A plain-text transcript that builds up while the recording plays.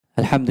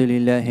الحمد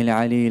لله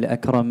العلي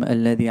الأكرم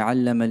الذي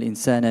علم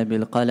الإنسان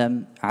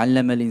بالقلم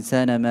علم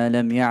الإنسان ما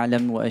لم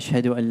يعلم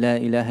وأشهد أن لا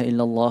إله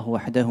إلا الله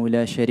وحده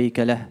لا شريك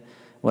له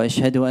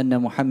وأشهد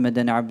أن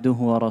محمدا عبده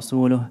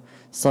ورسوله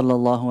صلى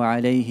الله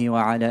عليه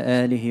وعلى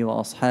آله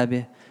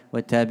وأصحابه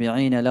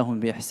والتابعين لهم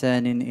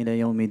بإحسان إلى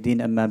يوم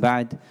الدين أما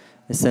بعد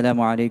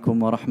السلام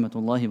عليكم ورحمة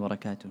الله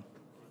وبركاته.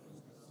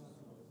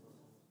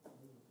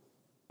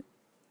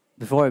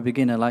 Before I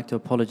begin, I'd like to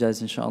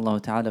apologize,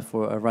 inshaAllah ta'ala,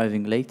 for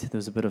arriving late. There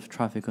was a bit of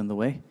traffic on the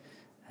way.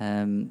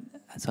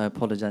 So I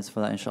apologize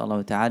for that,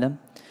 inshaAllah ta'ala.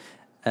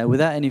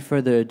 Without any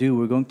further ado,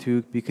 we're going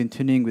to be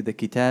continuing with the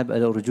kitab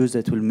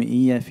al-Urjuzatul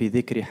Mi'iyya fi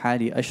dhikri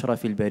hali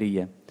ashraf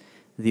al-bariyya.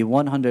 The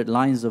 100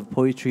 lines of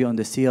poetry on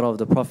the seerah of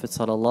the Prophet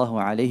sallallahu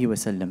alayhi wa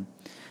sallam.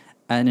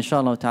 And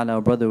inshaAllah ta'ala,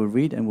 our brother will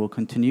read and we'll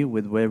continue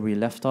with where we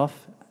left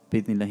off.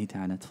 Bidnillahi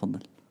ta'ala,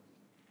 tafadhal.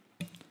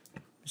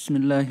 بسم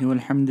الله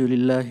والحمد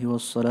لله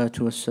والصلاة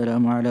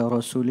والسلام على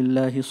رسول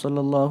الله صلى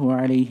الله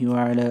عليه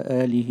وعلى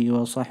آله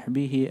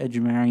وصحبه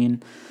أجمعين.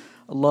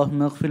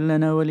 اللهم اغفر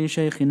لنا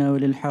ولشيخنا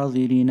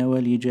وللحاضرين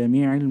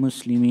ولجميع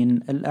المسلمين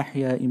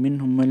الأحياء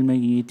منهم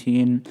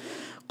والميتين.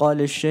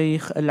 قال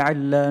الشيخ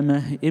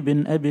العلامة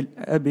ابن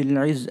أبي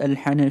العز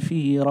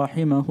الحنفي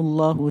رحمه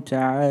الله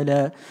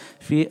تعالى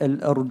في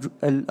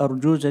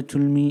الأرجوزة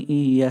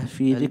المئية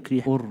في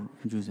ذكر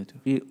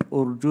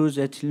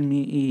أرجوزة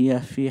المئية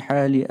في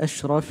حال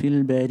أشرف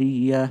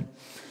البرية.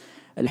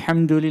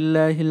 الحمد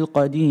لله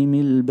القديم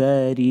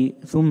الباري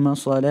ثم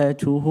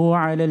صلاته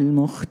على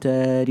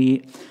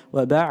المختار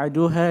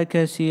وبعدها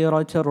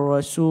كسيرة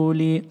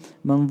الرسول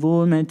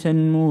منظومة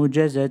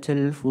موجزة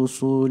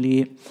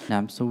الفصول.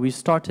 So we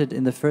started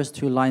in the first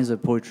two lines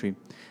of poetry.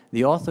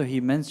 The author,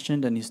 he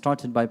mentioned and he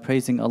started by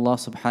praising Allah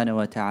subhanahu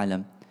wa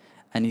ta'ala.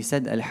 And he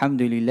said,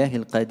 Alhamdulillah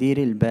al-Qadir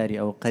al-Bari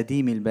or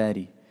Qadim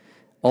al-Bari.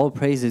 All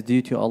praise is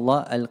due to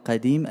Allah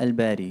al-Qadim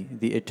al-Bari,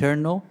 the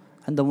eternal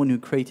and the one who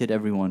created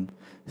everyone.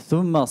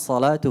 ثُمَّ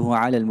صَلَاتُهُ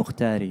عَلَى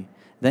الْمُخْتَارِ.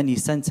 Then he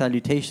sent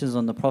salutations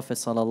on the Prophet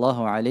sallallahu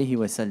alayhi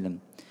wa sallam.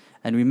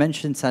 And we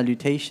mentioned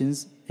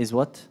salutations is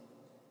what?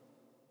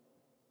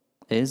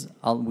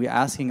 We're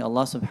asking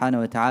Allah subhanahu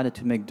wa ta'ala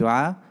to make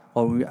dua,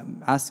 or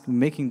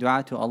making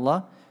dua to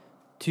Allah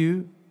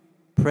to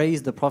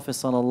praise the Prophet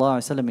sallallahu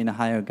alayhi wa sallam in a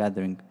higher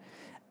gathering.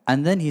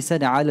 And then he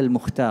said, عَلَى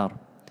الْمُخْتَارِ.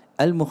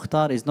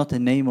 Al-Mukhtar is not a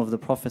name of the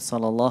Prophet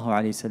sallallahu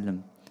alayhi wa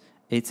sallam.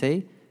 It's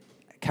a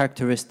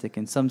characteristic,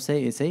 and some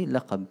say it's a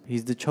laqab.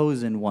 He's the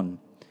chosen one.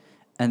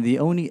 And the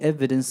only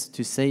evidence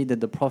to say that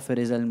the Prophet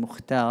is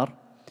al-Mukhtar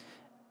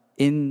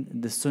in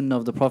the sunnah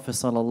of the Prophet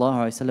sallallahu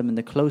alaihi wasallam, and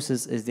the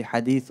closest is the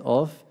hadith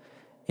of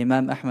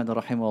Imam Ahmad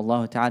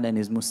rahimahullah ta'ala in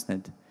his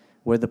Musnad,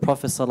 where the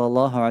Prophet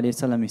sallallahu alaihi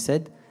wasallam, he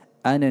said,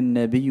 Ana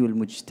an-nabiyyu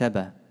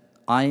al-mujtaba.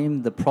 I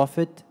am the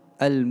Prophet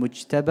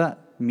al-mujtaba,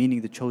 meaning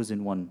the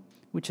chosen one,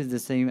 which is the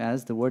same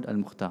as the word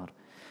al-Mukhtar.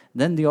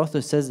 Then the author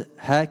says,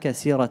 Ha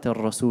kasirat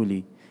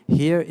al-rasuli.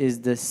 Here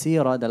is the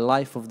seerah, the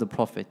life of the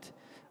Prophet.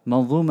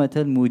 Manzumat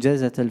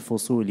al-mujazat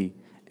al-fusuli.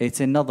 It's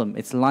a nadam,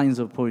 it's lines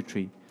of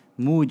poetry.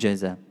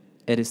 Mujaza.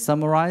 It is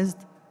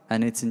summarized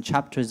and it's in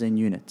chapters and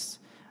units.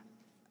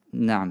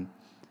 Naam.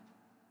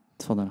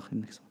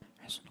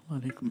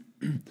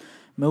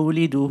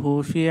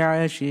 مولده في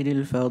عاشر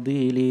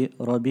الفضيل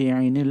ربيع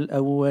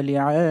الأول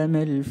عام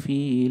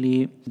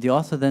الفيل. The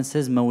author then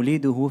says,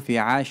 مولده في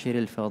عاشر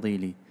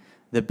الفضيل.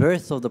 The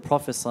birth of the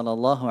Prophet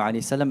sallallahu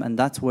alaihi wasallam, and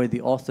that's where the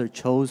author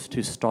chose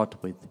to start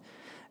with.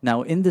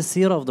 Now, in the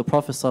seerah of the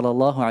Prophet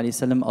sallallahu alaihi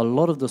wasallam, a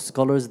lot of the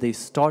scholars, they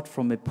start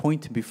from a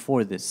point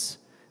before this.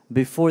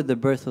 Before the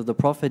birth of the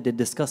Prophet, they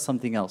discuss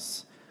something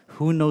else.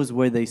 Who knows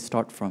where they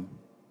start from?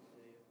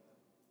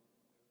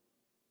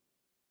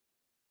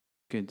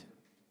 Good.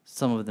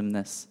 Some of them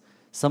this.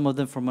 Some of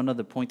them from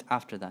another point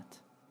after that.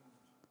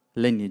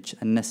 Lineage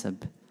and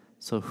nasab.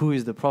 So who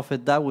is the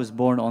Prophet that was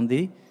born on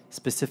the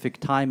specific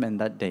time and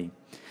that day?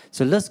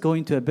 So let's go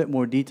into a bit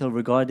more detail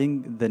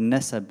regarding the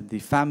nasab, the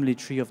family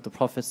tree of the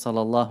Prophet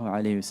sallallahu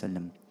alaihi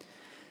wasallam.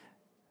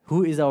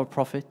 Who is our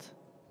Prophet?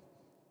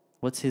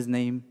 What's his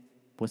name?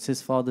 What's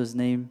his father's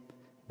name?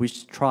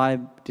 Which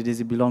tribe does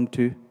he belong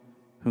to?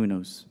 Who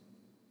knows?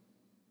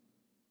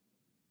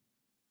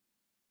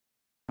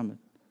 Muhammad.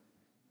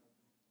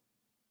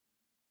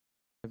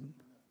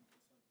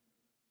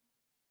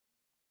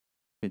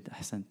 Good,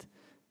 ahsant.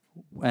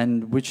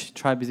 And which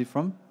tribe is he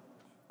from?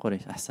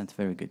 Quraysh, ahsant,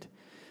 very good.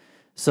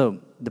 So,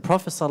 the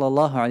Prophet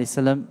sallallahu alaihi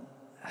wasallam,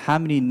 how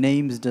many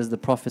names does the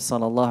Prophet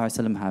sallallahu alaihi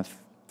wasallam have?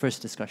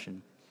 First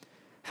discussion.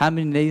 How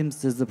many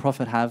names does the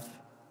Prophet have?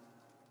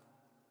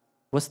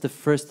 What's the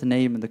first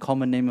name and the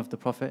common name of the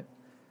Prophet?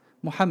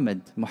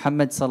 Muhammad.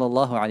 Muhammad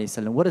sallallahu alaihi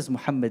wasallam. What does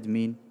Muhammad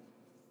mean?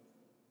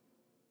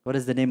 What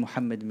does the name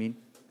Muhammad mean?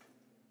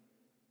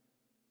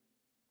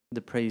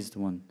 The praised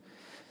one.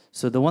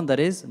 So the one that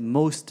is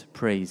most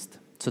praised.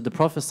 So the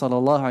Prophet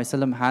sallallahu alaihi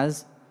wasallam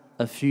has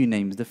a few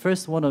names. The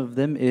first one of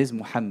them is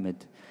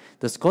Muhammad.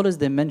 The scholars,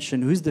 they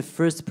mention who's the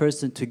first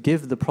person to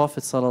give the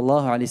Prophet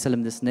sallallahu alaihi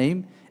wasallam this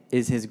name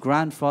is his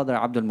grandfather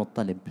Abdul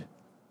Muttalib.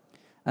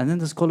 And then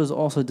the scholars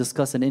also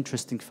discuss an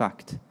interesting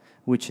fact,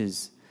 which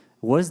is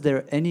Was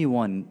there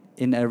anyone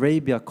in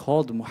Arabia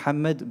called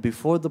Muhammad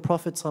before the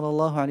Prophet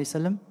sallallahu alaihi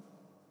wasallam?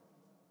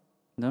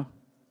 No?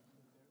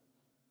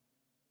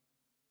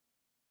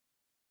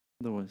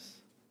 There was.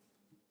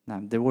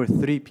 Now, there were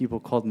 3 people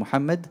called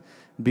Muhammad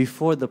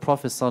before the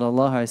Prophet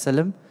sallallahu alaihi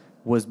wasallam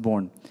was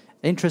born.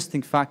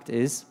 Interesting fact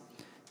is,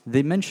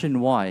 they mention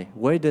why.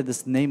 Where did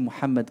this name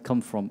Muhammad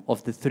come from?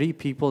 Of the 3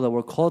 people that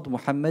were called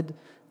Muhammad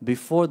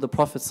before the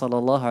Prophet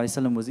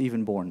ﷺ was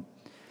even born.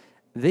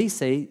 They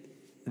say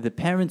the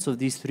parents of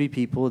these 3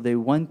 people, they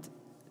went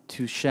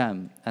to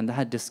Sham and they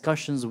had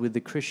discussions with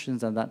the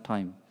Christians at that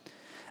time.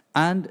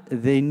 And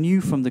they knew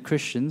from the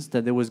Christians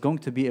that there was going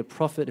to be a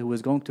prophet who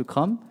was going to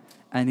come,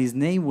 and his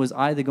name was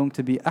either going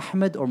to be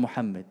Ahmed or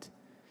Muhammad.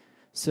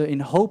 So in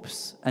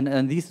hopes,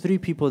 and these 3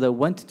 people that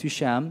went to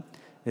Sham,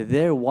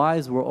 their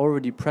wives were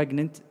already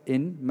pregnant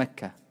in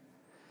Mecca.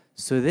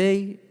 So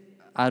they,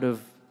 out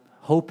of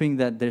hoping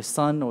that their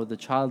son or the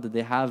child that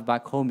they have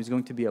back home is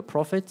going to be a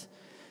prophet,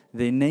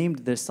 they named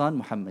their son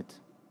Muhammad.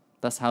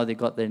 That's how they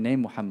got their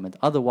name Muhammad.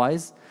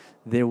 Otherwise,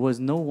 there was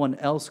no one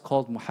else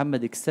called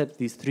Muhammad except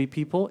these 3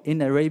 people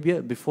in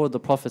Arabia before the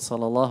Prophet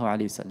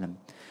ﷺ.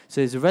 So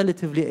it's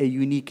relatively a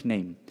unique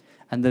name.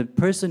 And the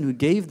person who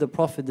gave the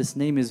Prophet this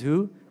name is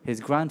who?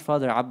 His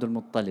grandfather Abdul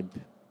Muttalib.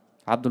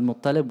 Abdul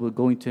Muttalib, we'll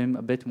go into him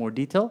a bit more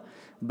detail,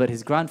 but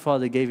his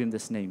grandfather gave him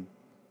this name.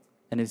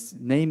 And his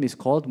name is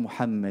called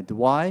Muhammad.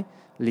 Why?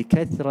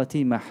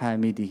 لِكَثْرَةِ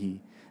مَحَامِدِهِ.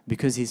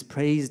 Because he's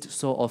praised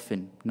so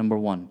often, number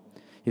 1.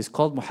 He's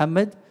called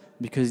Muhammad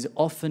because he's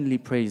oftenly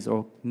praised,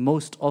 or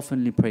most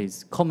oftenly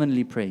praised,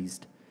 commonly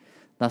praised.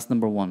 That's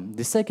number 1.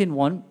 The second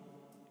one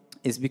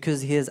is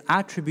because he has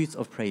attributes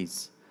of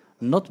praise.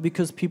 Not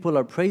because people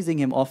are praising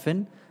him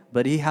often,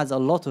 but he has a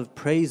lot of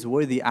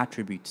praiseworthy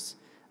attributes.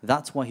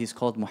 That's why he's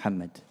called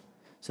Muhammad.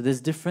 So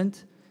there's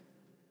different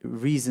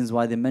reasons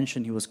why they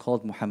mention he was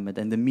called Muhammad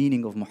and the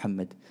meaning of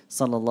Muhammad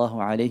sallallahu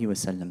alayhi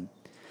wasallam.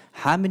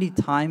 How many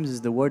times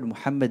is the word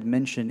Muhammad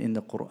mentioned in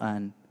the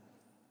Quran?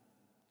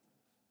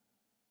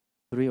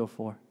 3 or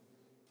 4?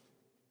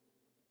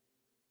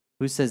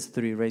 Who says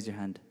 3? Raise your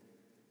hand.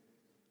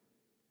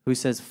 Who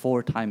says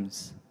 4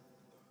 times?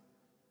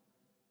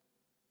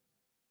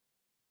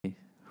 Okay.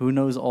 Who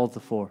knows all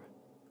the 4?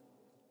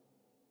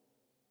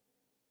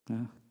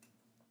 No?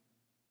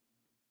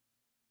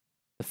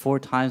 The 4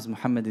 times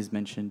Muhammad is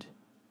mentioned.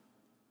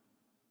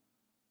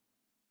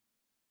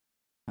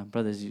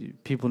 Brothers,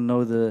 people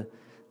know the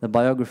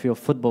biography of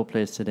football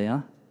players today,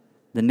 huh?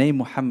 The name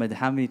Muhammad,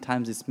 how many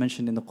times it's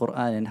mentioned in the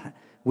Quran and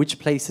which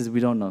places we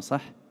don't know,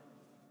 صح?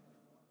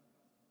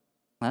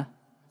 Huh?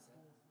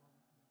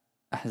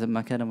 أحزب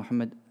ما كان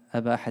محمد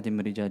أبا أحد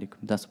من رجالكم.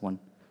 That's 1.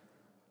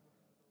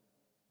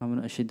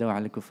 ومن أشد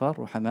على الكفار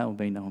رحماء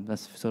بينهم.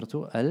 That's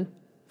Surah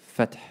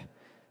Al-Fath.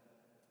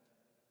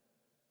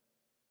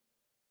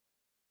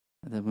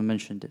 We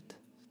mentioned it.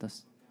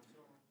 That's,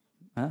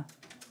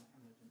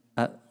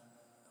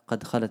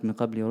 قد خلت من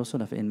قبل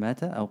رسل فإن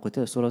مات أو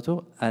قتل.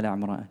 سورة آل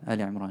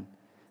عمران.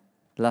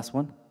 Last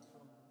one,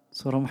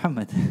 Surah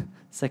Muhammad.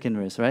 Second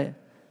verse, right?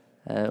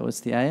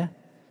 What's the ayah?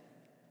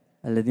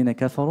 الذين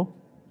كفروا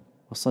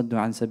وصدوا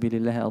عن سبيل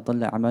الله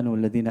أضل أعمالهم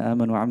والذين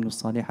آمنوا وعملوا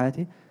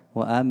الصالحات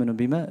وآمنوا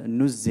بما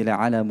نزل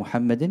على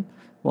محمد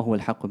وهو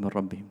الحق من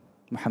ربهم.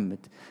 Muhammad.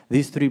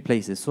 These 3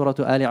 places, Surah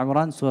Al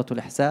Imran, Surah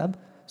Al-Ahzab,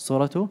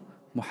 Surah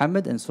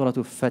Muhammad, and Surah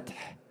Al-Fath,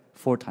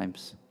 4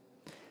 times.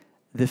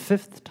 The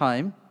 5th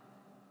time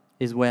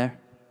is where?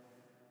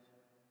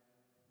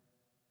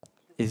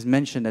 Is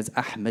mentioned as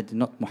Ahmed,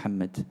 not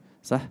Muhammad.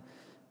 صح?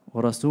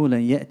 وَرَسُولًا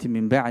يَأْتِ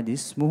مِن بَعْدِ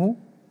اسْمُهُ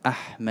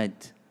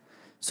أحمد.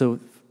 So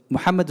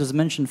Muhammad was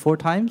mentioned 4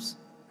 times,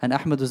 and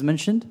Ahmad was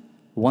mentioned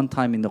 1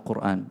 time in the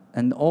Quran.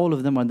 And all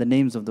of them are the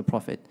names of the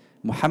Prophet.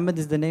 Muhammad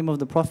is the name of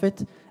the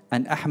Prophet,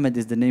 and Ahmad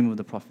is the name of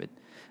the Prophet.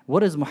 What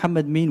does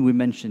Muhammad mean? We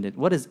mentioned it.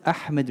 What does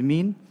Ahmad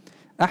mean?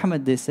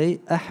 Ahmad, they say,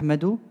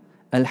 Ahmadu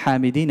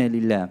al-Hamidina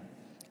lillah,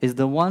 is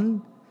the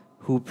one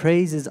who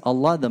praises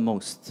Allah the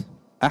most.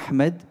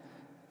 Ahmad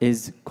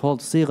is called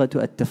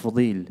Sighatu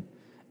at-Tafdeel.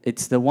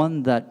 It's the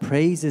one that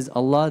praises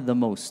Allah the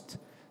most.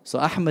 So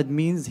Ahmad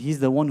means he's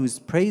the one who's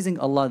praising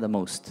Allah the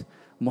most.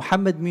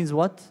 Muhammad means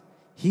what?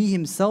 He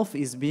himself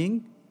is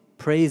being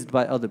praised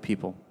by other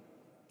people.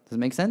 Does it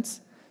make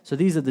sense? So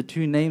these are the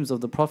 2 names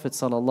of the Prophet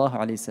sallallahu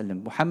alaihi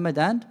wasallam. Muhammad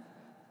and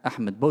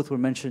Ahmad. Both were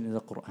mentioned in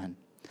the Quran.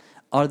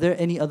 Are there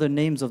any other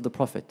names of the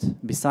Prophet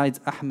besides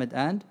Ahmad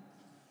and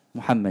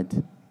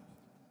Muhammad?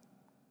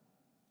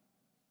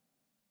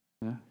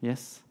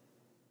 Yes?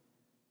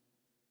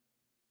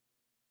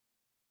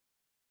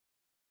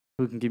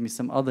 Who can give me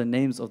some other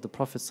names of the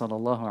Prophet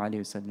sallallahu alaihi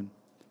wasallam?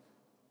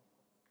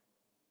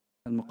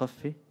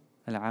 Al-Muqaffi,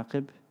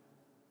 Al-Aqib.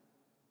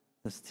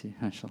 That's 2,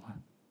 mashallah.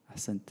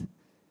 Ahsant.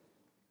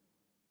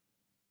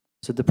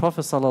 So the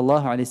Prophet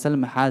sallallahu alaihi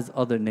wasallam has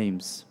other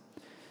names.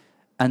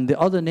 And the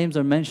other names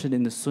are mentioned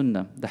in the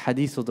Sunnah, the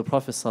hadith of the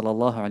Prophet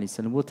sallallahu alaihi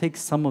wasallam. We'll take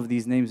some of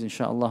these names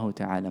insha'Allah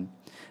ta'ala.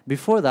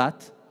 Before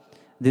that,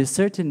 there's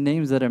certain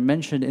names that are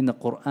mentioned in the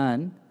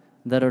Quran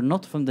that are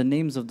not from the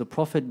names of the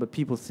Prophet, but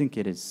people think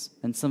it is.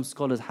 And some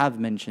scholars have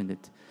mentioned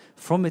it.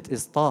 From it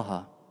is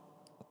Taha.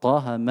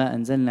 Taha ma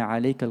anzalna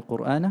alayka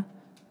al-Qur'ana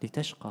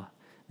litashqa.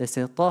 They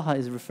say Taha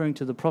is referring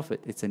to the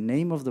Prophet. It's a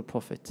name of the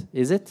Prophet.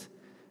 Is it?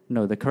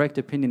 No, the correct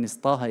opinion is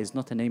Taha is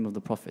not a name of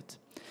the Prophet.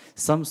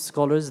 Some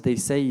scholars, they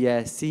say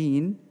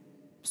Yasin,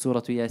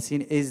 Surah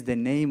Yasin, is the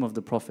name of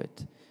the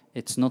Prophet.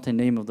 It's not a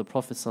name of the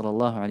Prophet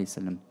sallallahu alaihi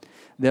wasallam.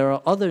 There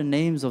are other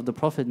names of the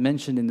Prophet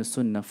mentioned in the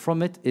Sunnah.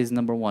 From it is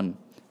number 1.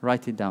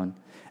 Write it down.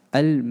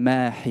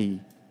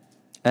 Al-Mahi.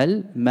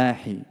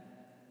 Al-Mahi.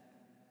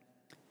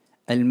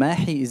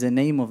 Al-Mahi is a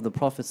name of the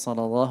Prophet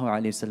sallallahu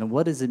alaihi wasallam.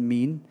 What does it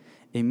mean?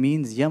 It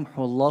means Yamhu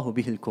Allahu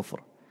bihi al-kufr.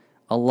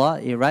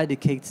 Allah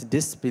eradicates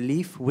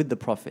disbelief with the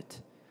Prophet.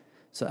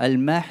 So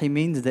Al-Mahi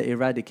means the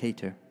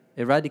eradicator.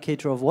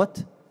 Eradicator of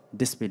what?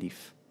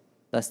 Disbelief.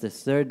 That's the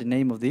third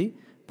name of the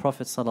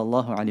Prophet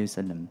sallallahu alaihi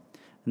wasallam.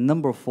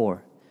 Number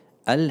 4,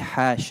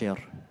 Al-Hashir.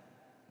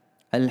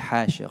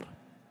 Al-Hashir.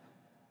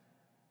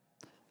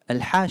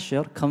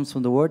 Al-Hashir comes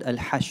from the word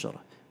Al-Hashr,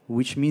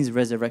 which means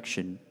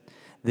resurrection.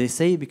 They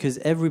say because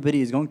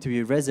everybody is going to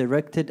be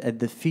resurrected at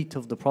the feet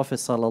of the Prophet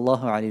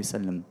sallallahu alaihi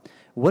wasallam.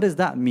 What does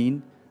that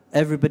mean?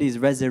 Everybody is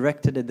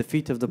resurrected at the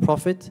feet of the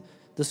Prophet.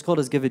 The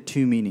scholars give it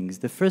 2 meanings.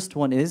 The first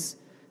one is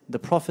the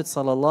Prophet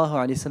sallallahu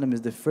alaihi wasallam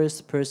is the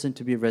first person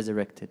to be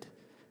resurrected.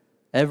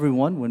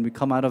 Everyone, when we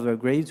come out of our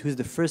graves, who's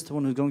the first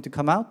one who's going to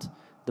come out?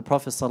 The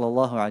Prophet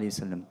sallallahu alaihi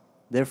wasallam.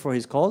 Therefore,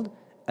 he's called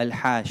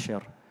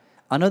Al-Hashir.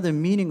 Another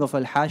meaning of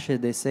Al-Hashir,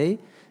 they say,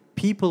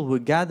 people will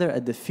gather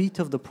at the feet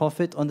of the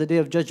Prophet on the Day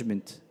of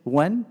Judgment.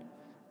 When?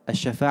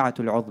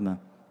 Ash-Shafa'atul Uzma.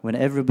 When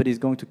everybody is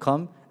going to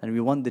come and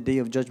we want the Day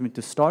of Judgment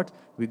to start,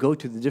 we go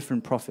to the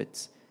different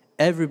Prophets.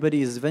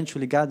 Everybody is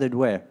eventually gathered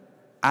where?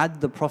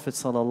 At the Prophet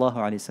sallallahu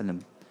alaihi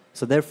wasallam.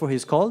 So therefore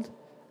he's called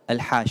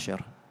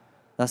Al-Hashir.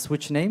 That's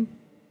which name?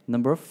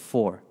 Number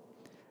 4.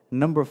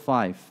 Number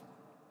 5.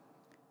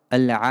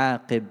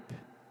 Al-Aqib.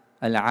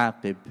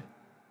 Al-Aqib.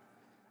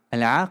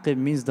 Al-Aqib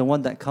means the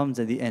one that comes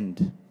at the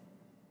end.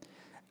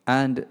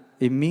 And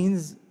it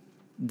means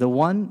the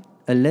one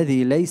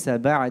الَّذِي لَيْسَ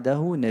بَعْدَهُ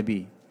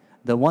نَبِيٌّ,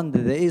 the one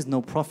that there is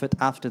no prophet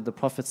after the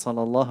Prophet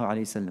sallallahu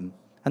alaihi wasallam.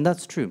 And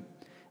that's true.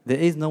 There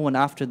is no one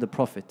after the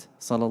Prophet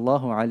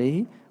sallallahu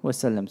alaihi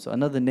wasallam. So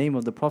another name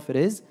of the Prophet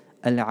is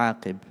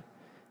Al-Aqib.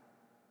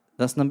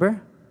 That's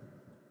number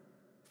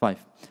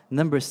 5.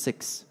 Number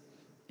 6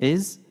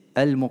 is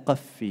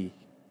Al-Muqaffi.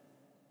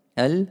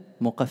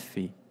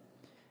 Al-Muqaffi.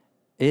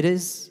 It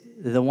is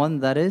the one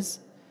that is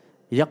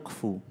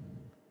Yaqfu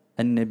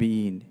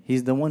An-Nabiyyin.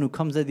 He's the one who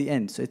comes at the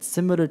end. So it's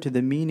similar to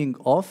the meaning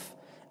of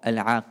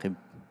Al-Aqib,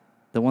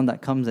 the one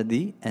that comes at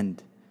the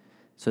end.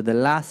 So the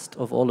last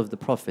of all of the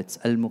prophets,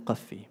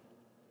 Al-Muqaffi.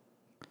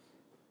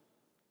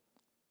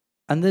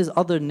 And there's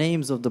other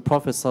names of the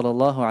Prophet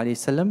sallallahu alaihi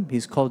wasallam.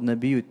 He's called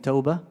Nabiyyu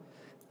Tawbah,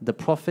 the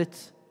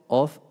Prophet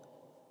of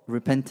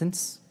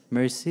repentance,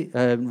 mercy,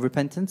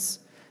 repentance.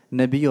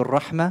 Nabiyyu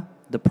Rahmah,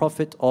 the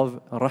Prophet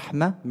of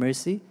Rahmah,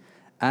 mercy.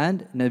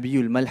 And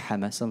Nabiyyu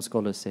Malhama, some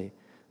scholars say,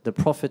 the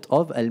Prophet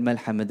of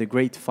Al-Malhama, the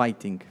great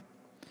fighting.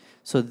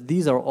 So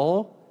these are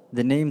all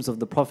the names of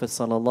the Prophet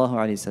sallallahu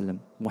alaihi wasallam.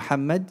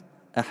 Muḥammad,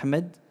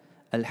 Ahmad,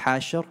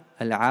 Al-Hashir,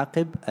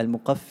 Al-Aqib,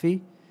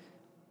 Al-Muqaffi,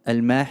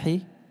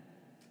 Al-Mahi,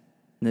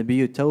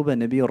 Nabiyyu Tawbah,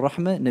 Nabiyyu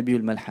Rahmah,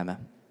 Nabiyyu Malhama.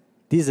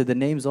 These are the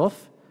names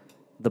of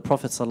the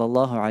Prophet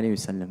sallallahu alaihi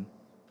wasallam.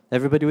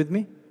 Everybody with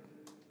me?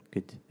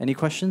 Good. Any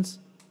questions?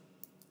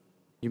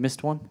 You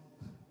missed one?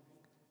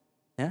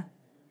 Yeah?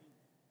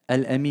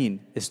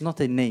 Al-Amin. It's not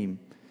a name.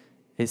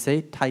 It's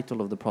a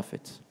title of the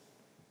Prophet.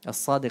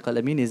 As-Sadiq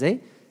Al-Amin is a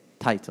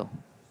title.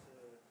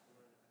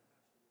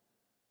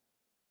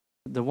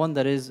 The one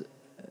that is,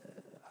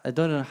 I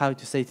don't know how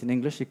to say it in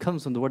English. It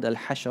comes from the word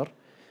Al-Hashr,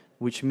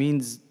 which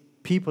means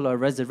people are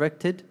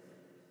resurrected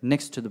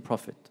next to the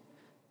Prophet.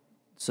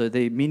 So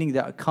they meaning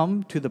they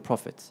come to the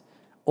Prophet.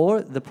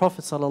 Or the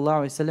Prophet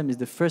ﷺ is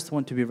the first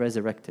one to be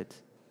resurrected.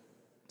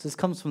 So this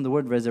comes from the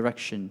word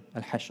resurrection,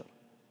 Al-Hashr.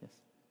 Yes.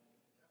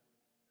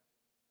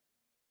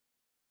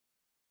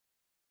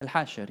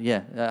 Al-Hashr,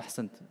 yeah,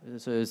 ahsant.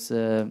 So it's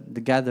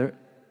the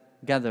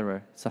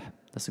gatherer. Sah,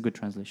 that's a good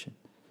translation.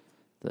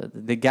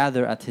 They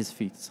gather at his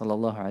feet,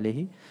 sallallahu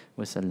alaihi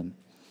wasallam.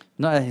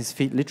 Not at his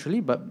feet literally,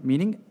 but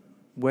meaning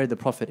where the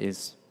Prophet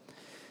is.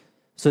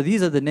 So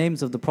these are the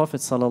names of the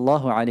Prophet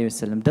sallallahu alaihi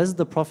wasallam. Does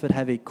the Prophet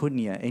have a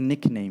kunya, a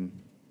nickname?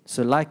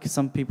 So like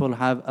some people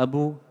have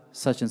Abu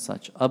such and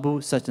such,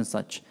 Abu such and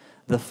such,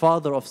 the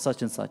father of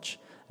such and such.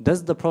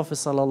 Does the Prophet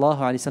sallallahu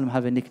alaihi wasallam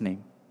have a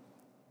nickname?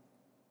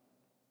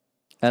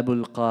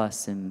 Abul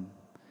Qasim.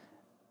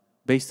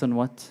 Based on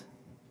what?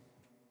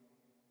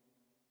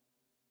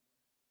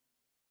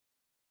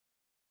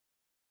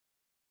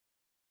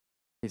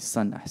 His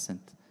son, ahsant.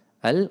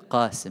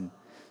 Al-Qasim.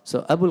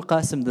 So Abul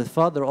Qasim, the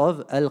father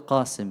of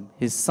Al-Qasim,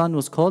 his son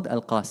was called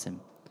Al-Qasim.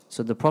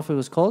 So the Prophet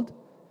was called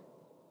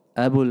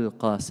Abul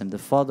Qasim, the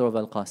father of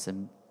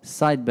Al-Qasim.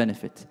 Side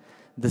benefit.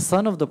 The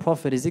son of the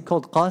Prophet, is he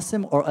called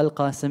Qasim or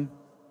Al-Qasim?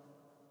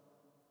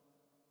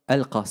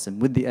 Al-Qasim,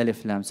 with the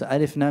Alif Lam. So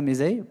Alif Lam is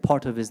a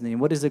part of his name.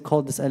 What is it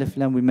called, this Alif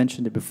Lam? We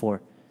mentioned it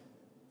before.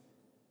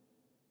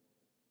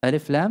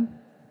 Alif Lam?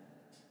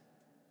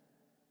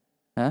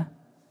 Huh?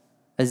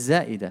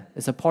 Al-Za'ida.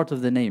 It's a part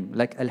of the name,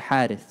 like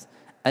Al-Harith,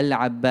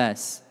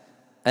 Al-Abbas,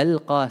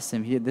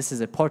 Al-Qasim. Here, this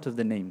is a part of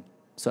the name.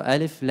 So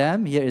Alif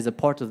Lam here is a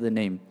part of the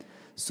name.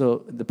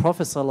 So the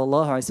Prophet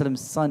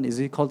ﷺ's son, is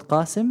he called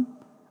Qasim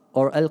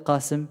or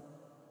Al-Qasim?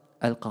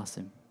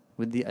 Al-Qasim,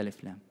 with the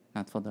Alif Lam.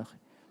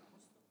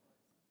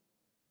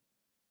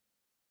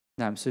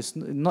 So it's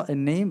not a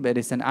name, but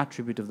it's an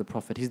attribute of the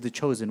Prophet. He's the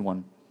chosen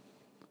one.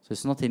 So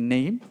it's not a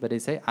name, but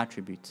it's an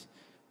attribute.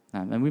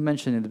 And we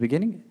mentioned in the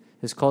beginning,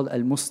 it's called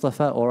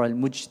Al-Mustafa or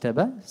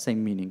Al-Mujtaba,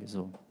 same meaning as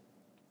well.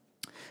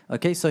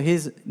 Okay, so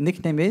his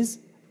nickname is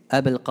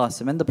Abi'l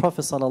Qasim. And the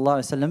Prophet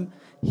ﷺ,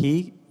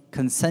 he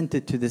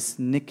consented to this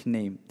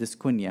nickname, this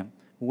kunya.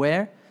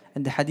 Where?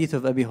 In the hadith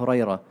of Abi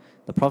Hurairah.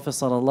 The Prophet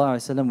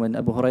ﷺ, when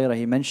Abu Hurairah,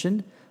 he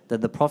mentioned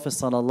that the Prophet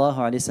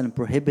ﷺ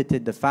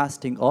prohibited the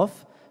fasting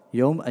of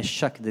Yawm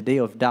al-Shak, the day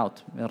of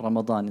doubt in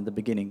Ramadan in the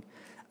beginning.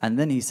 And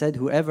then he said,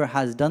 whoever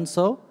has done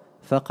so,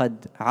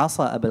 فَقَدْ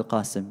عَصَى Abi'l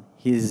Qasim.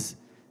 He's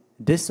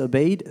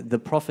disobeyed the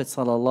Prophet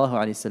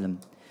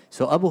ﷺ.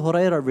 So Abu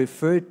Hurairah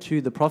referred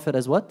to the Prophet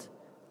as what?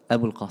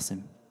 Abi'l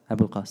Qasim.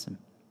 Abi'l Qasim.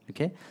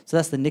 Okay? So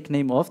that's the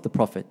nickname of the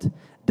Prophet.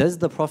 Does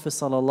the Prophet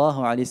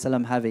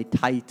ﷺ have a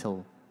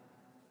title?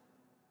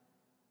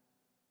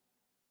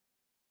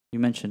 You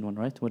mentioned one,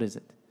 right? What is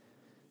it?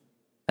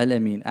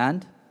 Al-Amin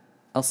and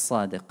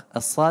Al-Sadiq.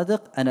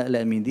 Al-Sadiq and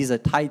Al-Amin. These are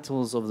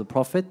titles of the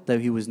Prophet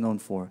that he was known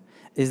for.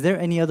 Is there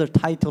any other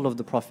title of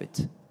the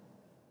Prophet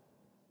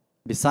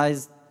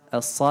besides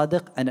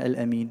Al-Sadiq and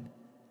Al-Amin?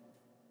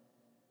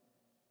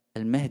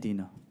 Al-Mahdi,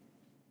 no.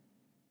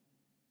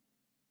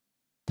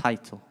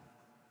 Title.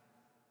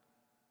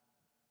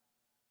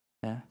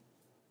 Yeah.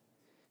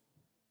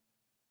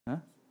 Huh?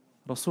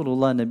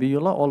 Rasulullah,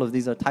 Nabiullah, all of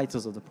these are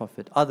titles of the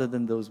Prophet, other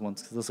than those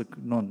ones, because those are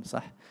known.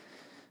 Sah.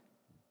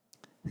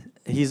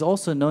 He's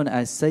also known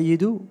as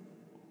Sayyidu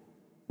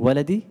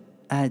Waladi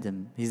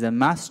Adam. He's the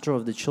master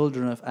of the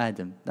children of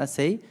Adam. That's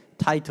a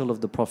title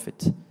of the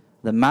Prophet.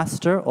 The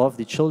master of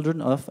the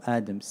children of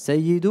Adam.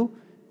 Sayyidu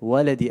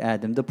Waladi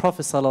Adam. The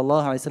Prophet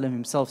ﷺ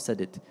himself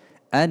said it.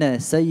 Ana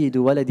Sayyidu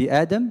Waladi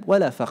Adam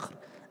wala fakhr.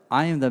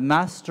 I am the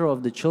master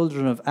of the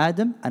children of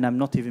Adam, and I'm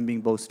not even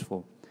being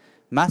boastful.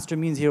 Master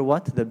means here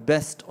what? The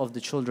best of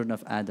the children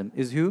of Adam.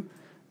 Is who?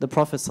 The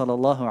Prophet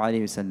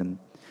ﷺ.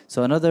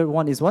 So another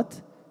one is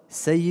what?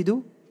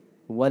 Sayyidu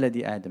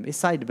Waladi Adam. A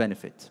side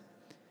benefit.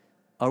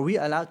 Are we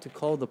allowed to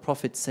call the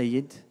Prophet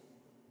Sayyid?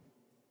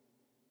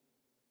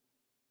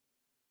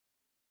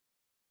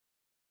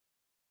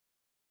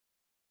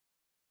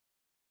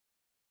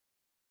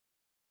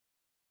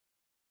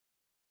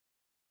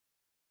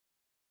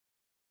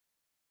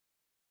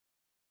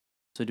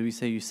 So do we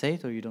say you say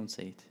it or you don't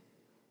say it?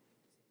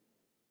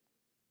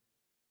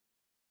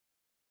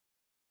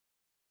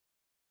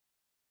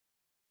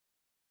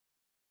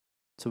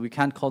 So we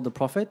can't call the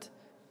Prophet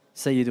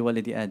Sayyid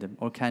Walidi Adam,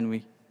 or can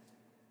we?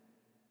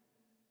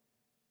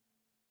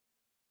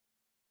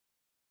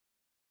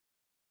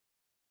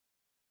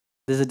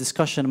 There's a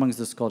discussion amongst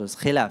the scholars,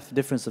 khilaf,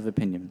 difference of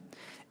opinion.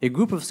 A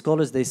group of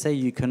scholars, they say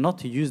you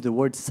cannot use the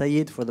word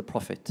Sayyid for the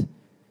Prophet.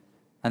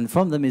 And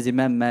from them is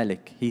Imam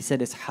Malik. He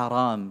said it's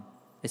haram,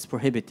 it's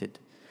prohibited.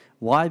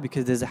 Why?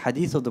 Because there's a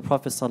hadith of the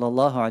Prophet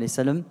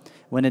ﷺ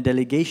when a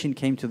delegation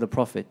came to the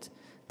Prophet,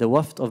 the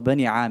wafd of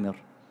Bani Amir.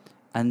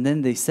 And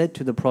then they said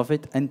to the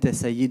Prophet, Anta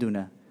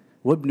Sayyiduna,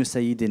 wabnu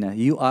Sayyidina,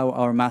 you are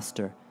our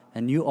master,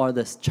 and you are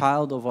the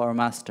child of our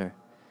master.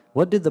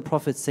 What did the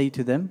Prophet say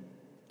to them?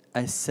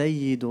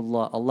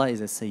 As-Sayyidullah, Allah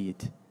is a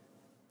Sayyid.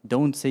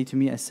 Don't say to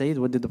me as-Sayyid.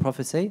 What did the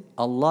Prophet say?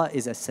 Allah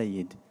is a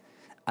Sayyid.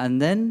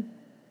 And then,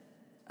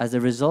 as a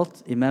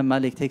result, Imam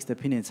Malik takes the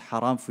opinion it's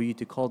haram for you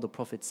to call the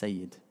Prophet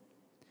Sayyid.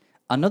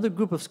 Another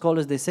group of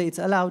scholars, they say it's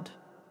allowed.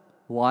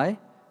 Why?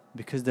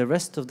 Because the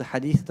rest of the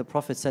hadith, the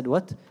Prophet said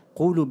what?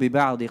 قُولُوا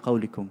بِبَعْضِ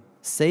قَوْلِكُمْ.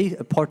 Say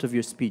a part of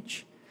your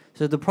speech.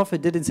 So the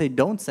Prophet didn't say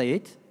don't say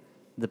it.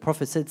 The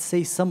Prophet said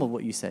say some of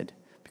what you said.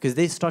 Because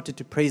they started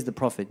to praise the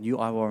Prophet. You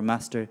are our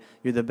master.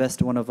 You're the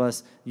best one of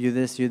us. You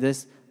this, you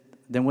this.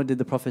 Then what did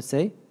the Prophet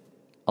say?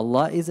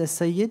 Allah is a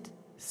Sayyid.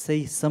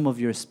 Say some of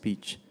your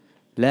speech.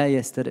 لا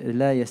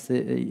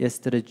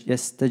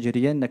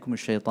يستجرينكم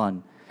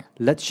الشيطان.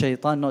 Let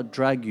shaitan not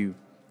drag you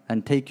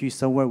and take you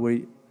somewhere where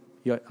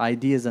your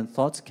ideas and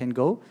thoughts can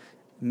go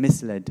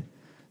misled.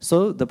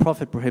 So the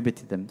Prophet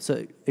prohibited them.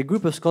 So a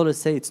group of scholars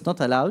say it's not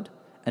allowed,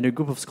 and a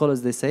group of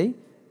scholars, they say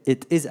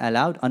it is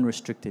allowed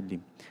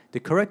unrestrictedly. The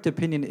correct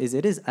opinion is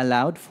it is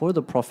allowed for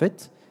the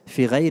Prophet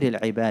في غير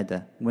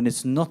العبادة, when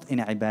it's not in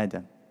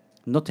ibadah,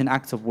 not in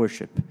acts of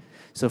worship.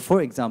 So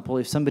for example,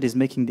 if somebody is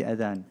making the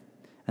adhan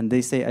and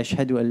they say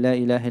أشهد أن لا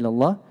إله إلا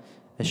الله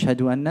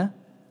أشهد أن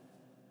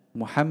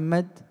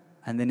Muḥammad,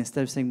 and then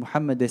instead of saying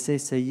Muḥammad they say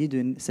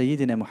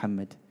Sayyidina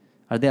Muḥammad.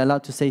 Are they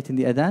allowed to say it in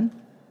the adhan?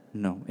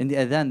 No. In the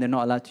adhan they're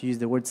not allowed to use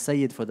the word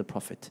Sayyid for the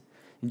Prophet.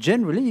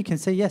 Generally you can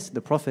say yes,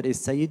 the Prophet is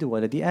Sayyidu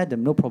Waladi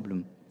Adam, no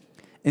problem.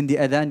 In the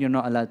adhan you're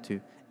not allowed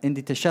to. In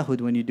the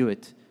tashahud when you do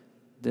it,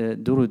 the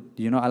durud,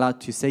 you're not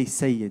allowed to say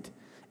Sayyid.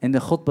 In the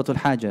khutbatul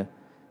hajah,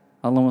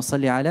 Allahumma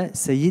salli ala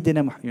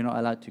Sayyidina, you're not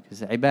allowed to,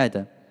 because it's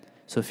ibadah.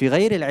 So في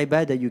غير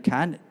العبادة you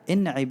can.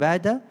 In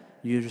ibadah,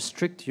 you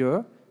restrict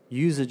your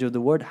usage of the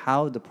word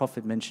how the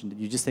Prophet mentioned it.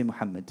 You just say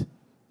Muhammad.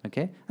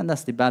 Okay? And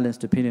that's the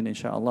balanced opinion,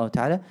 inshaAllah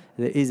ta'ala.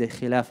 There is a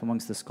khilaf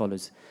amongst the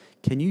scholars.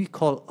 Can you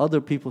call other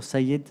people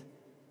Sayyid?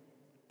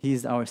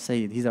 He's our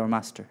Sayyid, he's our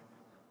master.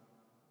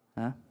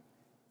 Huh?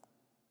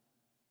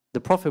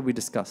 The Prophet we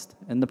discussed.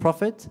 And the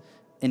Prophet,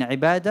 in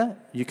ibadah,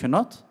 you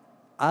cannot.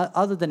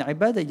 Other than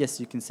ibadah, yes,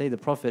 you can say the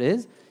Prophet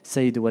is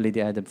Sayyid Walidi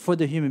Adam. For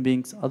the human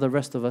beings, other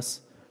rest of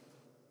us.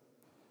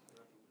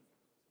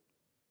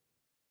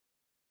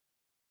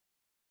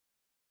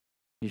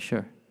 You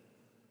sure?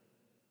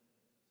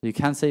 You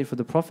can't say it for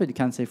the Prophet, you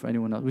can't say it for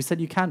anyone else. We said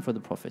you can for the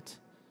Prophet.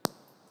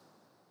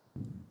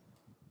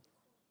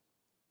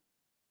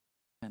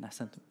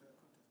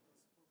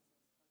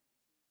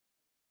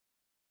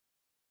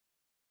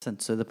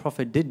 So the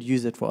Prophet did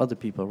use it for other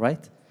people,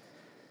 right?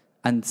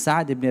 And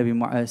Sa'd ibn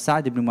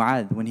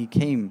Mu'adh, when he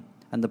came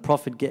and the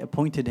Prophet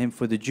appointed him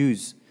for the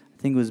Jews,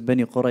 I think it was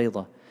Bani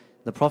Qurayza,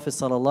 the Prophet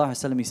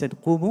ﷺ, he said,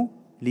 "Qumu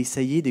li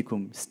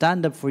sayyidikum,"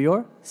 stand up for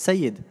your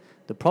Sayyid.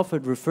 The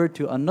Prophet referred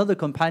to another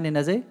companion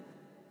as a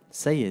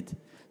Sayyid.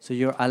 So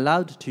you're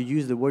allowed to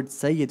use the word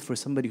Sayyid for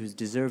somebody who's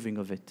deserving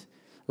of it.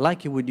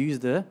 Like you would use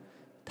the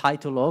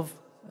title of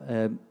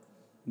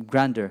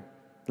grandeur.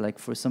 Like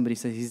for somebody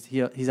says,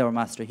 he's our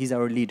master, he's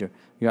our leader.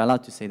 You're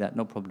allowed to say that,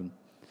 no problem.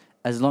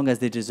 As long as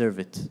they deserve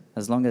it.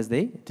 As long as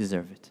they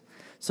deserve it.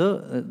 So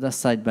that's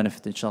side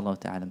benefit, inshallah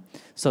ta'ala.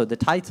 So the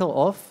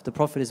title of the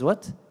Prophet is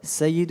what?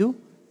 Sayyidu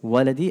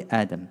Waladi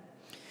Adam.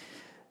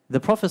 The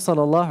Prophet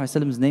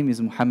ﷺ's name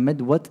is Muhammad.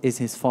 What is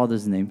his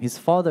father's name? His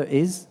father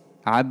is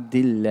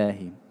Abdullah.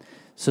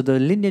 So the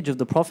lineage of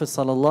the Prophet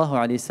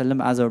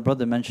ﷺ, as our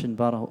brother mentioned,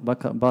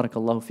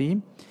 Barakallahu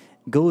Fihim,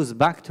 goes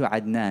back to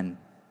Adnan.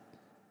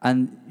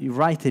 And you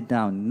write it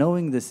down.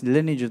 Knowing this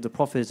lineage of the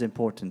Prophet is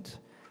important.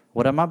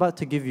 What I'm about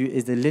to give you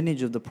is the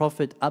lineage of the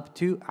Prophet up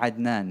to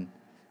Adnan.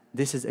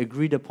 This is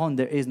agreed upon,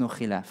 there is no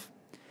khilaf.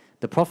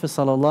 The Prophet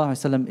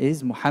ﷺ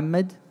is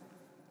Muhammad.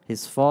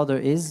 His father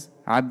is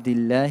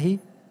Abdullah.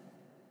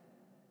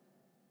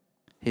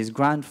 His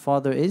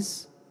grandfather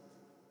is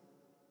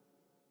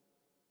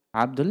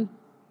Abdul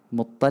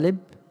Muttalib.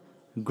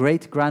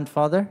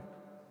 Great-grandfather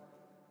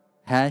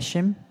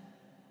Hashim.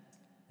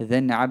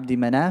 Then Abdi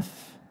Manaf.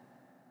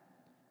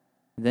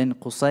 Then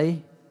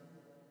Qusay.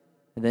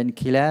 Then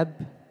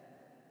Kilab.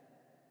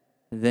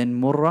 Then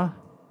Murrah.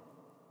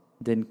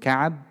 Then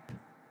Ka'ab.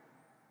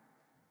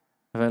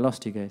 Have I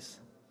lost you guys?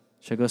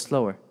 Should I go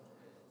slower?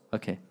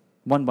 Okay.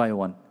 One by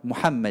one.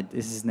 Muhammad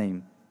is his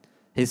name.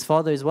 His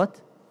father is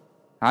what?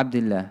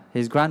 Abdullah.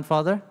 His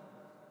grandfather?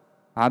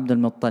 Abdul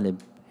Muttalib.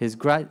 His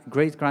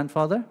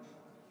great-grandfather?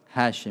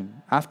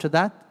 Hashim. After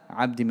that,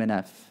 Abdi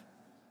Manaf.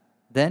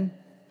 Then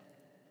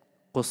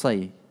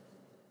Qusay.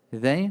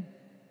 Then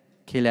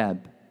Kilab.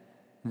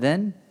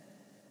 Then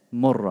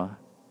Murrah.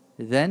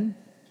 Then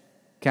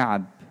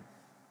Ka'ab.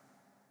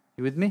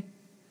 You with me?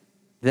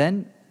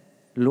 Then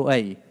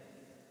Lu'ay.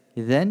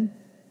 Then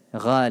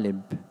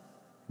Ghalib.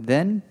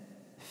 Then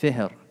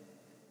Fihr.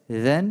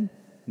 Then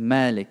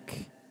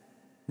Malik.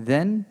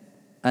 Then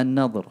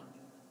An-Nadr.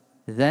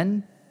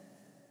 Then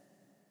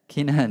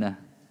Kinana.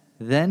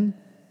 Then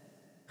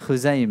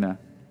Khuzayma.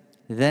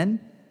 Then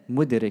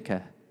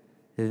Mudrika.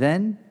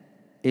 Then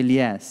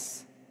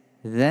Ilyas.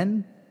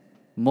 Then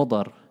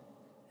Mudar.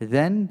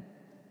 Then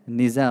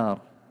Nizar.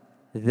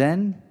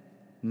 Then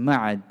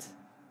Ma'ad.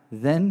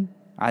 Then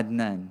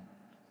Adnan.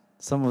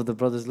 Some of the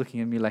brothers looking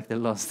at me like they're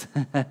lost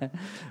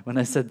when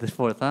I said the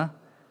fourth, huh?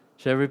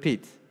 Should I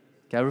repeat?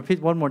 Okay, I'll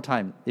repeat one more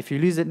time. If you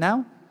lose it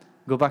now,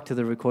 go back to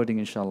the recording,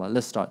 inshallah.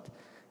 Let's start.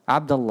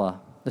 Abdullah.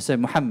 Let's say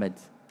Muhammad.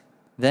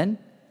 Then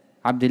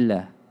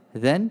Abdullah.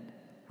 Then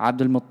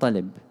Abdul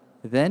Muttalib.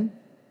 Then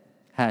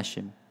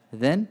Hashim.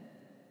 Then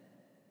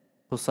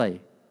Qusay.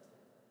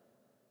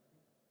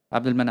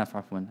 Abdul Manaf,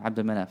 afwan.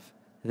 Abdul Manaf.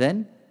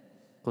 Then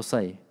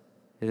Qusay.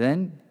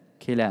 Then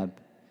Kilab.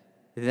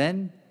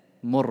 Then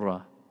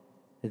Murrah.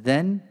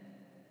 Then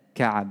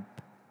Ka'ab.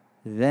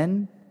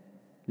 Then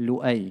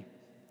Lu'ay.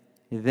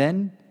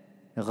 Then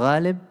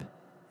Ghalib.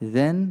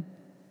 Then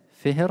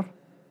Fihr.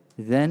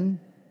 Then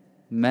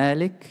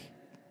Malik.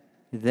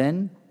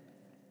 Then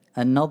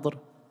An-Nadr.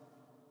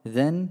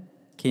 Then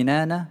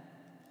Kinana.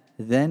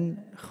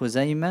 Then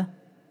Khuzayma.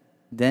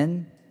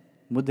 Then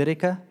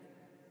Mudrika.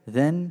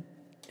 Then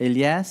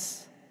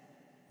Ilyas.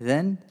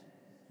 Then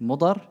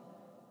Mudar.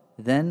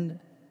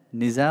 Then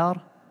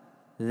Nizar.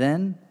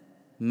 Then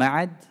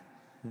Ma'ad.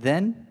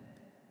 Then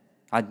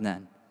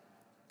Adnan.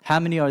 How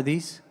many are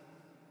these?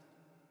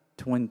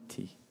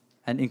 20.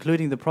 And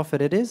including the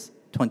Prophet it is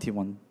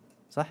 21.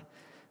 صح?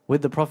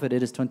 With the Prophet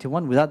it is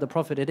 21. Without the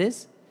Prophet it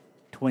is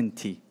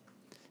 20.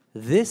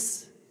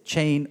 This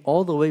chain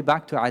all the way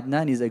back to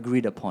Adnan is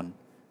agreed upon.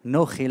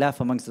 No khilaf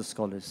amongst the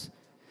scholars.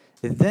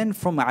 Then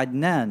from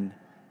Adnan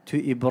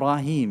to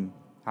Ibrahim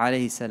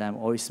alayhi salam,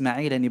 or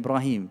Ismail and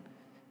Ibrahim,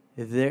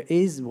 there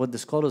is what the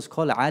scholars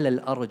call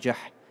al-Arjah,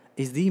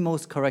 is the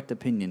most correct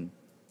opinion.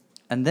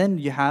 And then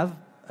you have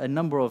a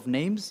number of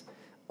names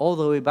all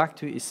the way back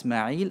to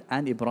Ismail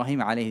and Ibrahim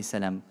alayhi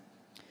salam.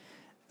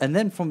 And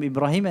then from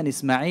Ibrahim and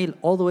Ismail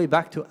all the way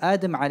back to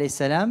Adam alayhi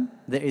salam,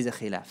 there is a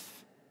khilaf.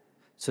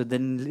 So the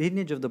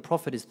lineage of the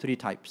Prophet is three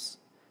types.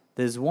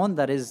 There's one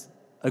that is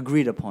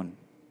agreed upon.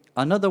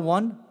 Another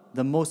one,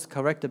 the most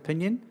correct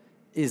opinion,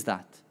 is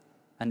that.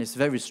 And it's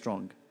very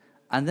strong.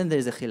 And then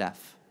there's a khilaf.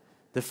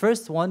 The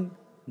first one,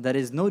 that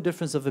is no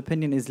difference of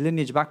opinion, is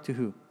lineage back to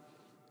who?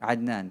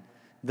 Adnan.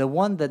 The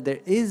one that there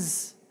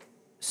is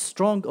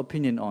strong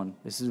opinion on,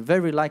 this is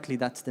very likely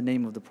that's the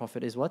name of the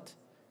Prophet, is what?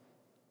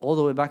 All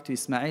the way back to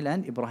Ismail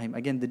and Ibrahim.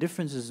 Again, the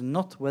difference is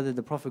not whether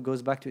the Prophet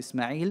goes back to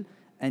Ismail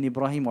and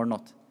Ibrahim or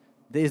not.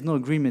 There is no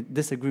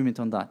disagreement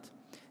on that.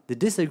 The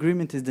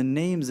disagreement is the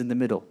names in the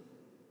middle.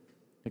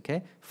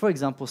 Okay? For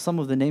example, some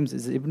of the names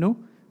is Ibn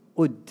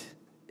Ud,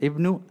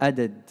 Ibn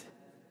Adad.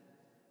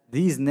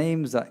 These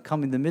names that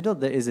come in the middle,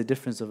 there is a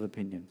difference of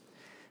opinion.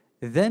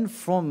 Then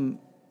from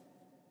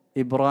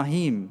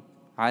Ibrahim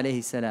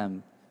alayhi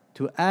salam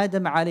to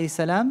Adam alayhi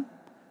salam,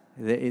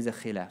 there is a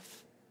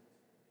khilaf.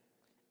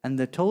 And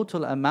the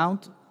total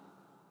amount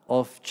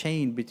of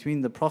chain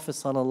between the Prophet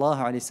sallallahu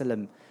alayhi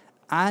wasallam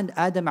and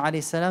Adam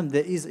alayhi salam,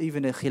 there is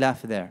even a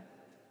khilaf there.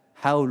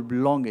 How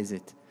long is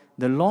it?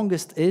 The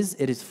longest is,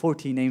 it is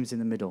 40 names in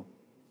the middle.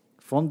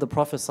 From the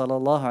Prophet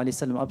sallallahu alayhi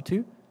wasallam up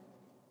to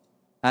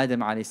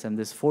Adam alayhi salam,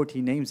 there's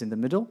 40 names in the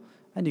middle.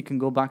 And you can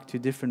go back to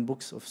different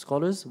books of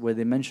scholars where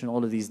they mention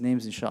all of these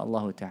names,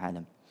 inshaAllah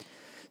ta'ala.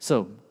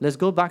 So, let's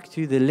go back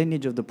to the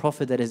lineage of the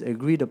Prophet that is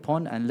agreed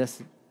upon, and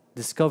let's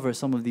discover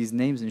some of these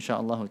names,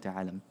 inshaAllah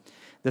ta'ala.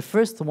 The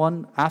first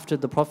one after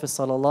the Prophet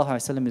sallallahu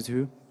alaihi wasallam is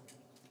who?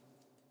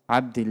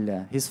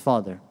 Abdullah, his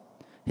father.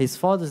 His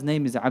father's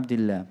name is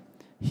Abdullah.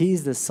 He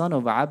is the son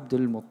of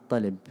Abdul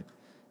Muttalib.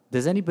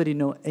 Does anybody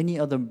know any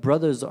other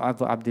brothers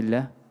of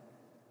Abdullah?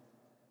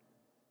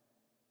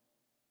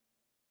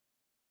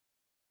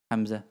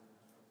 Hamza,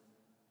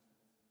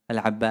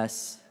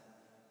 Al-Abbas,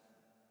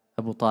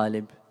 Abu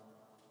Talib.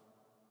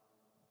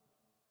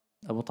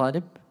 Abu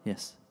Talib?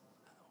 Yes.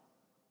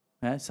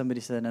 Somebody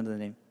said another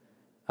name.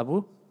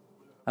 Abu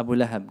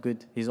Lahab,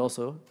 good. He's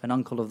also an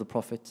uncle of the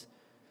Prophet.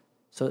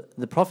 So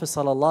the Prophet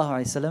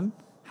ﷺ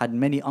had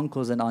many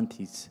uncles and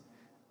aunties.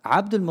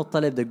 Abdul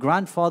Muttalib, the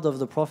grandfather of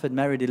the Prophet,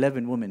 married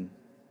 11 women.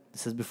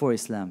 This is before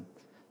Islam.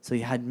 So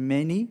he had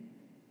many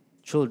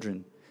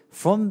children.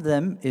 From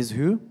them is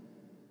who?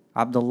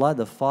 Abdullah,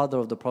 the father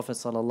of the Prophet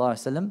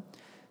ﷺ.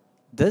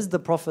 Does the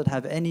Prophet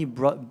have any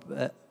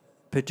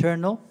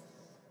paternal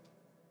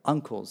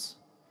uncles?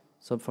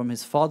 So from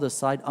his father's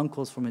side,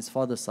 uncles from his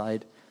father's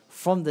side,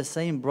 from the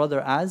same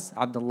brother as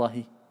Abdullah.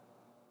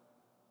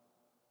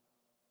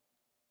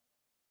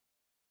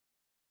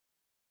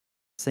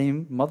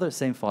 Same mother,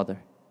 same father.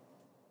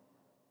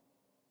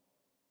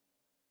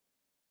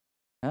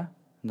 Huh?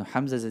 No,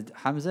 Hamza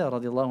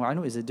radiallahu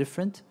anhu is a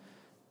different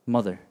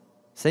mother.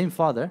 Same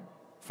father,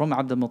 from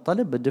Abdul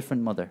Muttalib, but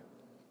different mother.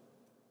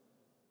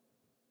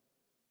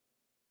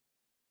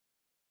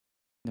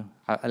 No,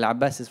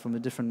 Al-Abbas is from a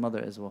different mother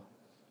as well.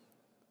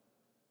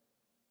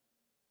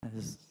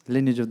 This is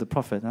lineage of the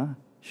Prophet, huh? You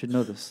should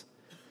know this.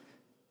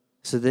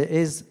 So there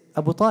is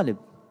Abu Talib.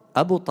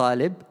 Abu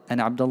Talib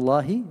and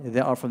Abdullahi, they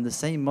are from the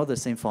same mother,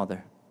 same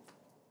father.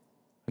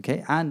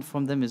 Okay, and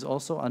from them is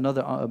also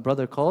another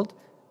brother called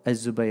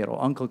Az-Zubayr,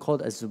 or uncle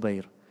called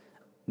Az-Zubayr.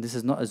 This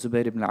is not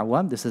Az-Zubayr ibn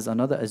al-Awwam, this is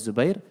another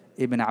Az-Zubayr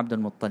ibn Abdul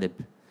Muttalib.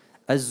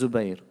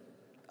 Az-Zubayr,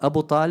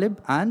 Abu Talib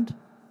and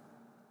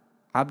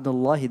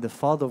Abdullahi, the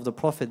father of the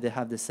Prophet, they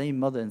have the same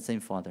mother and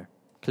same father.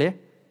 Clear?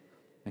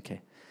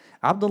 Okay.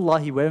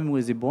 Abdullahi, when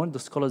was he born? The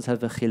scholars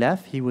have a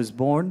khilaf. He was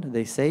born,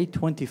 they say,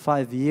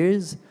 25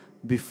 years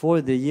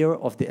before the year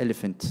of the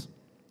elephant.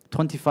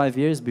 25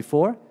 years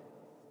before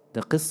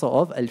the qissa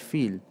of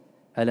al-Fil.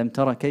 أَلَمْ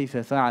تَرَ كَيْفَ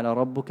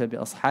فَعَلَ رَبُّكَ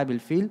بِأَصْحَابِ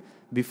الْفِيلِ.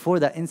 Before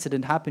that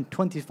incident happened,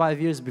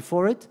 25 years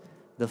before it,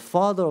 the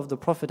father of the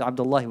Prophet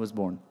Abdullah was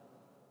born.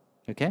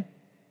 Okay?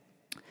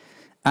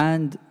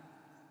 And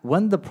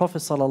when the Prophet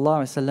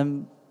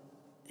ﷺ,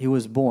 he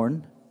was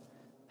born,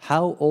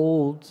 how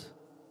old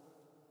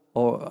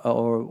was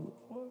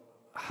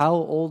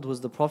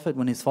the Prophet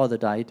when his father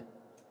died?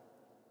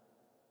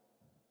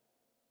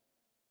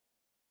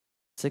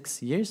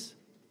 6 years?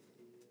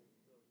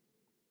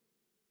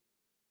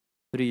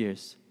 3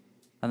 years.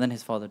 And then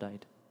his father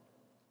died.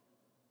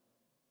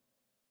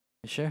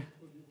 You sure?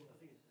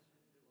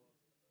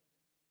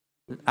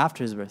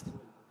 After his birth.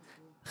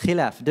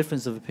 Khilaf,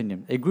 difference of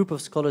opinion. A group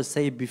of scholars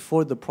say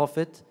before the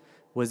Prophet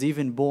was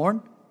even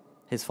born,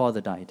 his father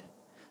died.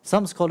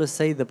 Some scholars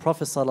say the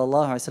Prophet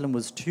ﷺ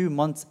was 2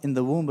 months in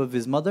the womb of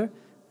his mother,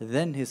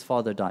 then his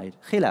father died.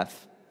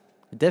 Khilaf.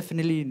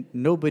 Definitely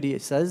nobody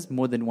says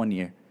more than 1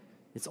 year.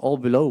 It's all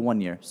below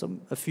 1 year. So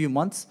a few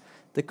months.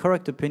 The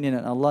correct opinion,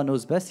 and Allah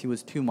knows best, he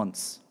was 2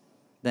 months.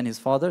 Then his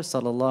father,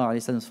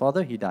 ﷺ's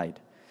father, he died.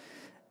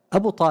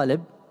 Abu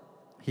Talib,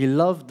 he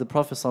loved the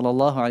Prophet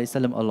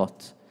ﷺ a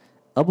lot.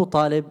 Abu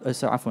Talib,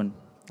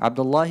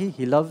 Abdullahi,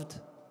 he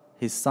loved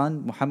his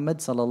son Muḥammad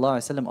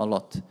ﷺ a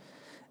lot.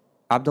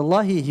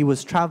 Abdullahi, he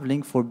was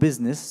traveling for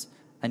business,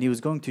 and he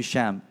was going to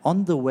Sham.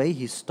 On the way,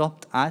 he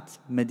stopped at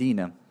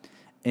Medina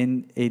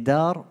in a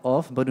dar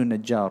of Banu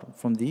Najjar,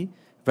 from the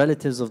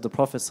relatives of the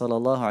Prophet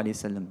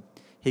ﷺ.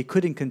 He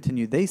couldn't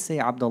continue. They say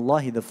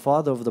Abdullah, the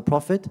father of the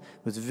Prophet,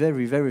 was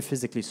very, very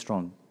physically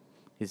strong.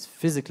 He's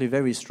physically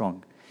very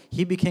strong.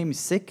 He became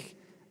sick,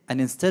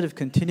 and instead of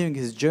continuing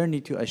his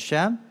journey to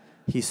Asham,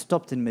 he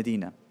stopped in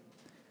Medina.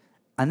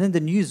 And then the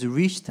news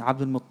reached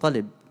Abdul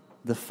Muttalib,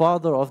 the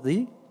father of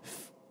the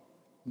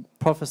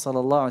Prophet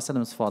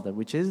ﷺ's father,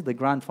 which is the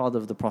grandfather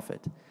of the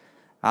Prophet.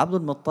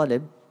 Abdul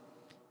Muttalib,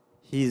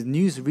 his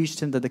news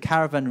reached him that the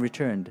caravan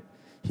returned.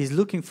 He's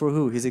looking for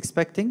who? He's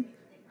expecting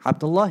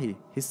Abdullah,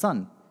 his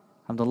son.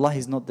 Abdullah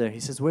is not there. He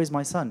says, where's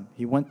my son?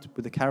 He went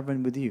with the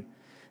caravan with you.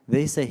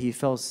 They say he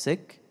fell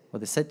sick, or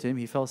they said to him,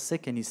 he fell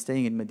sick and he's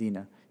staying in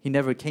Medina. He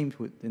never came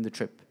in the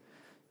trip.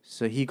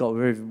 So he got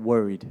very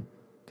worried,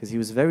 because he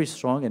was very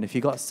strong, and if he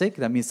got sick,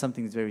 that means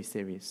something is very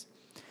serious.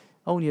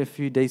 Only a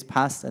few days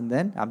passed, and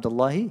then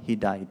Abdullah, he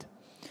died.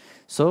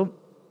 So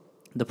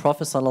the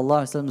Prophet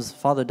ﷺ's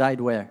father died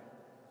where?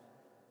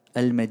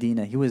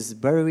 Al-Madinah. He was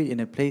buried in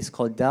a place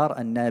called Dar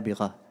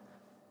al-Nabigha.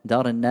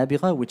 Dar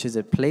al-Nabigha, which is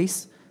a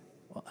place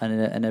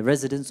and a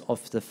residence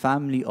of the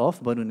family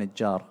of Banu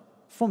Najjar,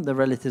 from the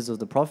relatives of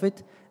the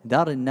Prophet.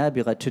 Dar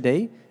al-Nabigha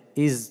today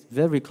is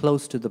very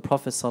close to the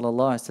Prophet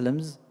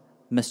ﷺ's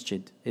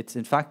Masjid. It's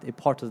in fact a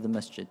part of the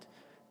Masjid.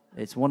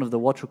 It's one of the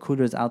water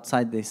coolers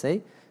outside, they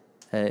say.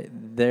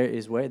 There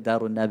is where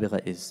Dar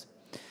al-Nabigha is.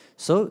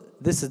 So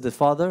this is the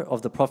father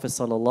of the Prophet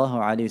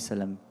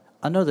ﷺ.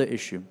 Another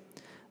issue.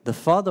 The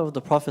father of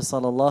the Prophet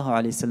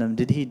ﷺ,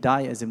 did he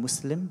die as a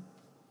Muslim?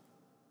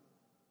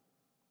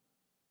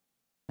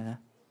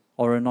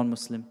 Or a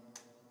non-Muslim?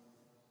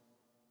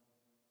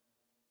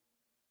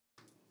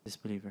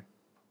 Disbeliever.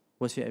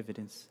 What's your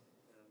evidence?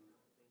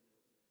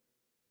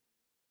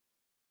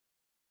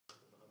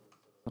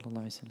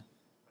 Sallallahu Alaihi Wasallam.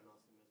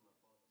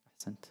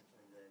 Ahsant.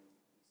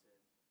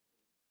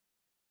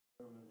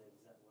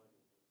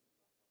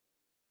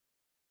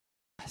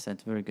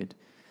 Ahsant, very good.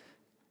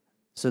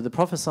 So the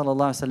Prophet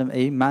ﷺ,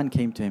 a man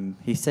came to him.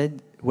 He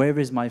said, where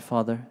is my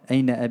father?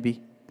 Ayna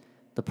Abi?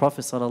 The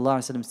Prophet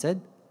ﷺ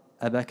said,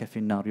 Abaka fi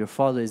nar. Your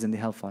father is in the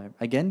hellfire.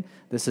 Again,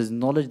 this is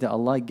knowledge that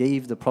Allah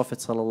gave the Prophet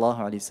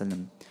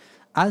ﷺ.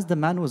 As the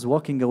man was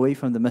walking away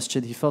from the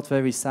masjid, he felt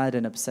very sad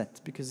and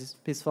upset because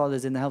his father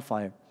is in the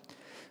hellfire.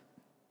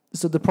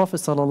 So the Prophet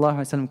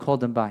ﷺ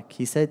called him back.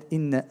 He said,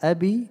 Inna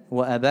Abi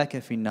wa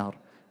Abaka fi nar.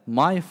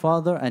 My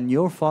father and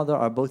your father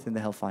are both in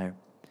the hellfire.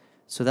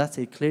 So that's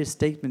a clear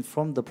statement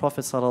from the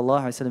Prophet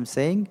ﷺ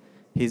saying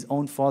his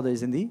own father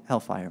is in the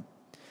hellfire.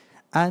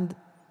 And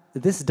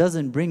this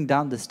doesn't bring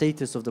down the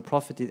status of the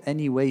Prophet in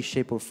any way,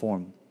 shape or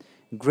form.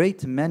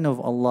 Great men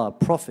of Allah,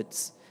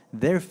 prophets,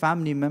 their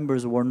family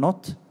members were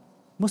not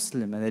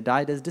Muslim and they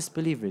died as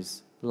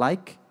disbelievers,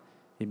 like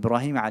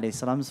Ibrahim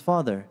a.s.'s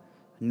father,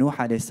 Nuh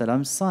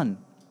a.s.'s son,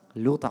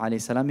 Lut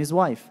a.s. his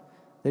wife.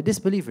 They're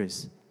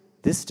disbelievers.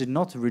 This did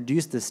not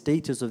reduce the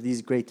status of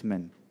these great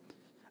men.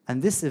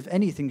 And this, if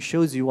anything,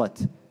 shows you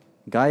what?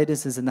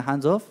 Guidance is in the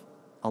hands of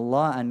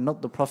Allah and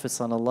not the Prophet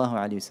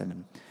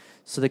ﷺ.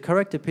 So the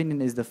correct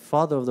opinion is the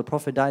father of the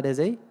Prophet died as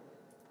a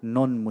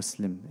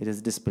non-Muslim. It is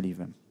a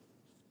disbeliever.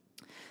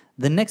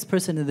 The next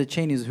person in the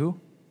chain is who?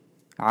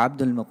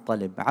 Abdul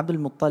Muttalib. Abdul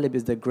Muttalib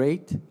is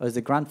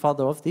the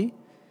grandfather of the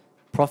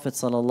Prophet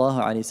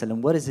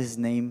ﷺ. What is his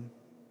name?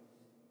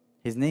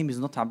 His name is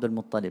not Abdul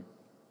Muttalib.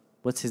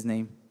 What's his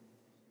name?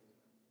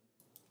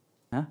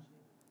 Huh?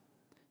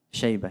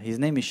 Shayba. His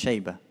name is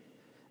Shayba.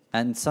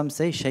 And some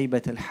say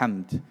Shaybat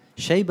al-Hamd.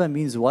 Shayba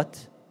means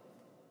what?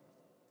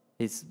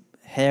 It's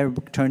hair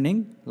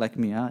turning, like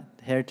me,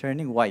 hair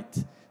turning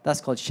white. That's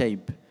called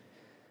Shayb.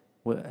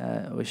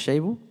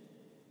 Shaybu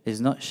is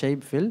not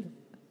Shayb fil.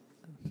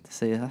 Let's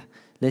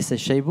say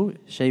Shaybu.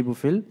 Shaybu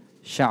fil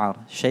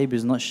Sha'ar. Shayb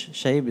is not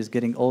Shayb, is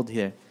getting old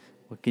here.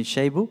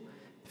 Shaybu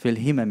fil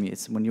Himami.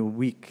 It's when you're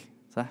weak.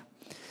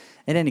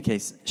 In any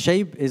case,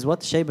 Shayb is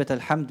what? Shaybat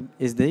al-Hamd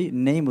is the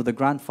name of the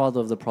grandfather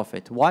of the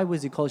Prophet. Why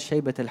was he called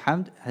Shaybat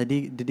al-Hamd?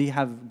 Did he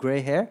have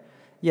gray hair?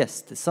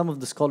 Yes, some of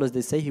the scholars,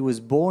 they say he was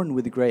born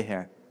with gray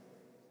hair.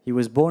 He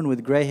was born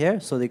with gray hair,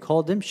 so they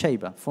called him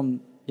Shayba from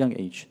young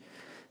age.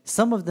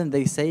 Some of them,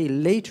 they say,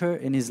 later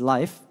in his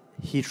life,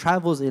 he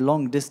travels a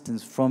long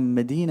distance from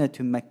Medina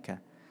to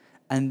Mecca.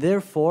 And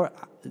therefore,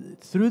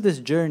 through this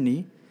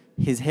journey,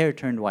 his hair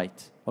turned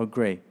white or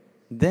gray.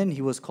 Then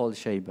he was called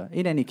Shayba.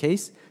 In any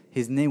case,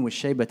 his name was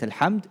Shaybat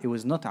al-Hamd. It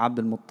was not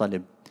Abdul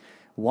Muttalib.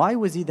 Why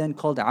was he then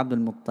called Abdul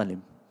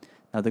Muttalib?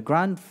 Now the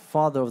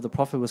grandfather of the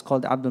Prophet was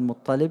called Abdul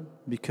Muttalib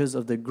because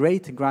of the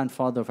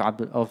great-grandfather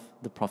of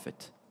the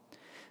Prophet.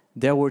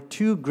 There were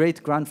two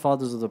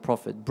great-grandfathers of the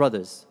Prophet,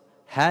 brothers,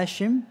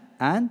 Hashim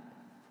and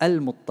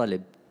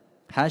al-Muttalib.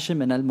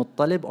 Hashim and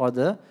al-Muttalib are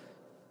the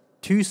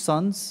two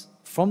sons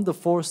from the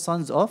four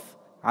sons of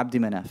Abdi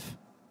Manaf.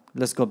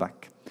 Let's go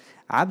back.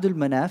 Abdi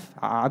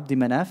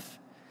Manaf,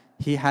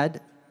 he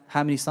had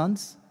how many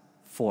sons?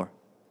 4.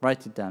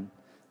 Write it down.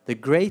 The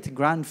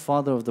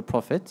great-grandfather of the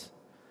Prophet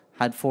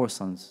had 4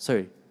 sons.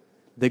 Sorry,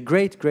 the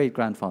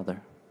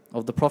great-great-grandfather.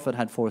 of the Prophet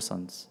had 4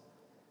 sons.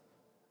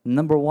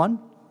 Number 1,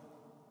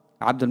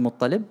 Abdul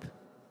Muttalib.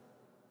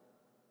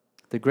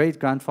 The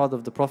great-grandfather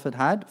of the Prophet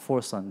had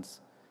 4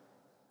 sons.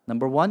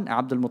 Number 1,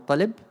 Abdul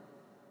Muttalib.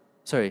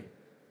 Sorry.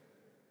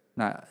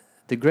 Now,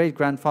 the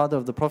great-grandfather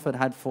of the Prophet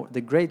had 4.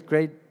 The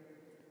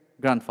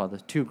great-great-grandfather,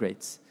 2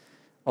 greats,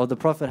 of the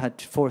Prophet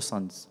had 4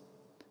 sons.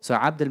 So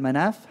Abdul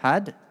Manaf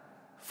had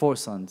 4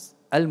 sons.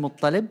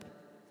 Al-Muttalib,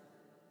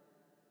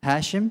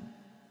 Hashim,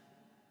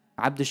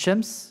 Abd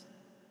Shams,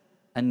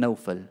 and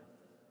Nawfal.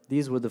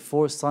 These were the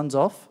 4 sons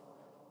of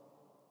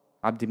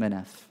Abd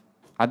Manaf.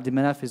 Abd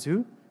Manaf is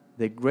who?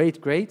 The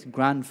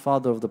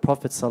great-great-grandfather of the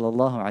Prophet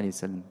sallallahu alaihi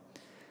wasallam.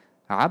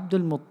 Abdul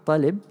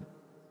Muttalib,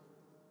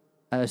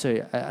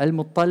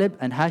 Al-Muttalib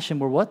and Hashim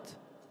were what?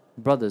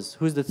 Brothers.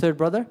 Who's the 3rd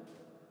brother?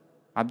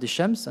 Abd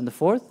Shams, and the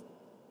 4th?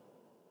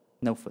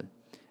 Nawfal.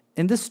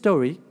 In this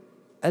story,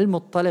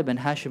 Al-Muttalib and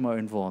Hashim are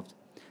involved.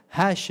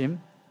 Hashim,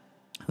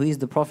 who is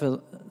the Prophet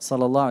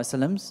sallallahu alaihi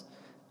wasallam's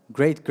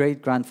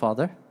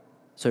great-great-grandfather,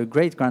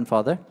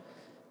 great-grandfather,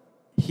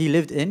 he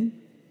lived in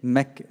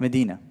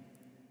Medina.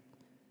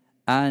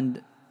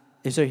 And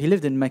he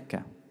lived in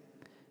Mecca.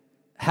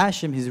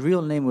 Hashim, his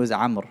real name was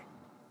Amr.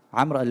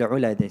 Amr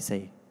al-Ula, they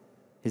say.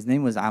 His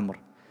name was Amr.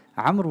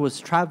 Amr was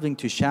traveling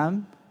to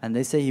Sham, and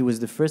they say he was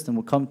the first, and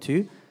we'll come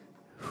to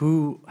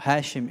who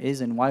Hashim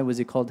is and why was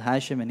he called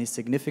Hashim and his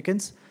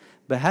significance.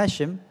 But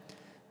Hashim,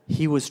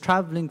 he was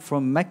traveling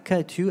from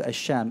Mecca to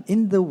Sham.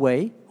 On the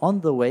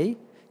way,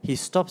 he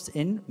stops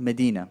in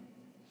Medina.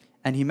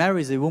 And he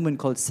marries a woman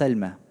called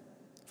Salma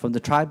from the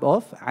tribe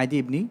of Adi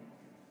ibn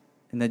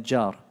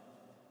Najjar.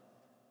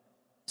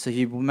 So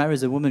he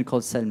marries a woman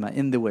called Salma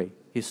in the way.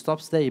 He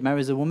stops there, he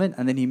marries a woman,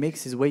 and then he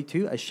makes his way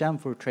to Sham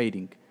for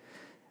trading.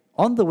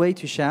 On the way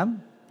to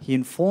Sham, he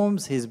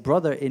informs his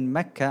brother in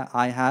Mecca,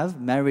 I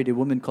have married a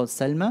woman called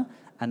Salma,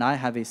 and I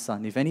have a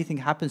son. If anything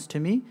happens to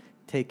me,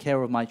 take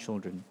care of my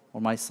children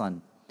or my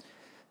son.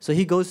 So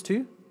he goes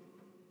to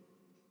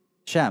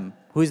Sham.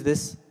 Who is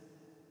this?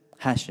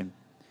 Hashim.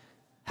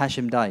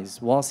 Hashim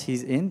dies whilst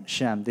he's in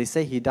Sham. They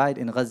say he died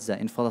in Gaza,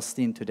 in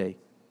Palestine today.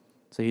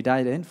 So he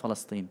died in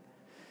Palestine.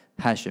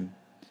 Hashim.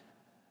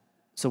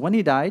 So when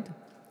he died,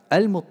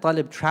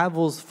 Al-Muttalib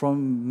travels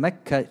from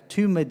Mecca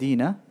to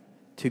Medina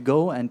to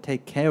go and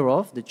take care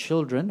of the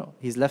children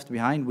he's left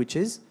behind, which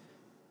is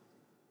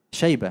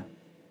Shayba,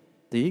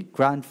 the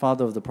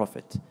grandfather of the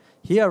Prophet.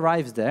 He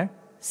arrives there.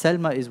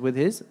 Salma is with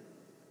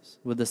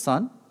the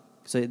son.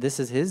 So this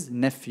is his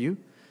nephew.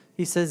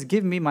 He says,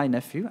 give me my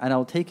nephew and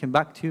I'll take him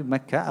back to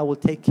Mecca. I will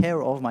take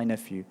care of my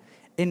nephew.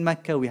 In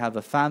Mecca, we have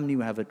a family,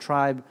 we have a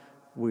tribe,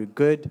 we're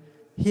good.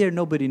 Here,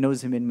 nobody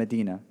knows him in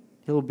Medina.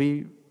 He'll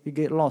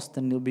get lost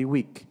and he'll be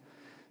weak.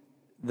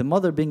 The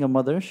mother, being a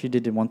mother, she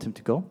didn't want him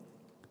to go.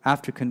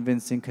 After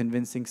convincing,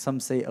 some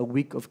say a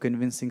week of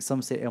convincing,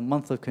 some say a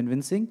month of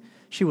convincing,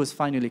 she was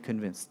finally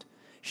convinced.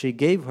 She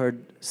gave her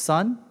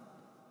son,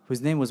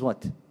 whose name was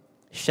what?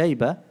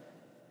 Shayba,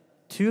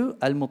 to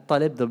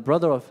Al-Muttalib, the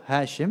brother of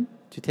Hashim,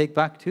 to take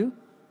back to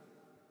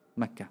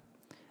Mecca.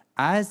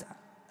 As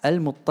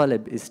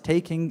Al-Muttalib is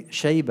taking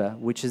Shayba,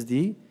 which is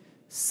the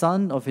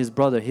son of his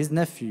brother, his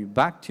nephew,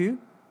 back to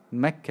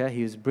Mecca,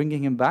 he was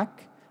bringing him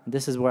back.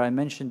 This is where I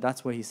mentioned,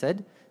 that's where he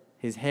said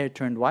his hair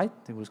turned white.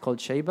 It was called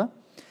Shayba.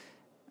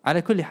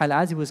 Ala kulli hal,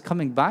 as he was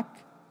coming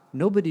back,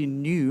 nobody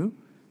knew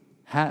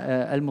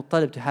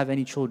Al-Muttalib to have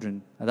any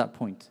children at that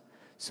point.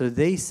 So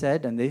they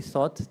said and they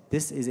thought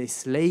this is a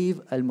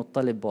slave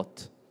Al-Muttalib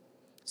bought.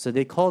 So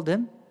they called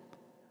him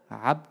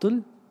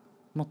Abdul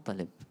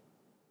Muttalib.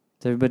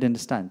 Does everybody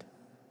understand?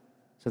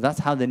 So that's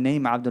how the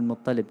name Abdul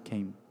Muttalib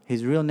came.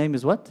 His real name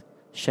is what?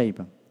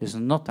 Shayba. This is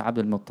not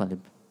Abdul Muttalib.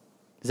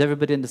 Does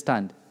everybody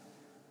understand?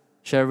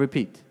 Shall I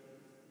repeat?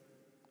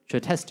 Shall I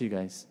test you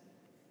guys?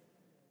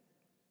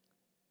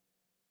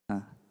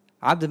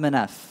 Abd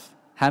Manaf.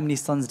 How many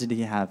sons did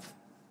he have?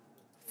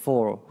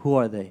 4. Who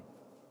are they?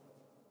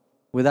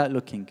 Without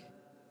looking.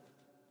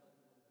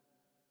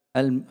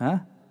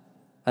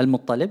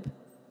 Al-Muttalib,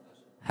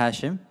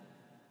 Hashim,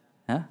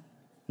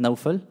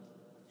 Nawfal,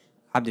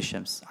 Abd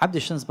Shams.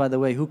 Abd Shams, by the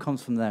way, who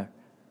comes from there?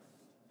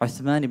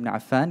 Uthman ibn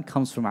Affan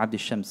comes from Abd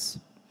Shams.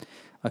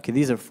 Okay,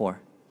 these are 4.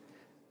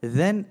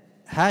 Then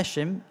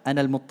Hashim and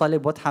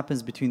Al-Muttalib, what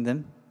happens between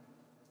them?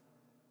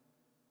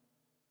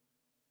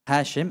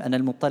 Hashim and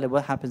Al-Muttalib,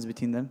 what happens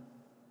between them?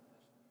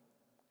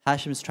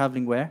 Hashim is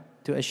traveling where?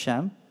 To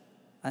Asham.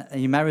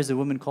 He marries a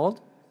woman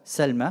called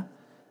Salma.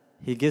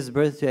 He gives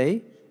birth to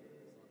a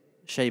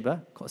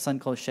Shayba, a son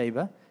called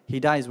Shayba. He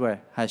dies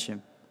where?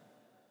 Hashim.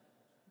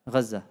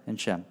 Gaza in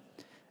Sham.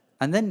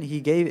 And then he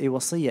gave a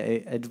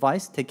wasiyah,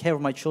 advice, take care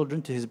of my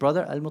children, to his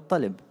brother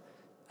Al-Muttalib.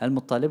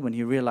 Al-Muttalib, when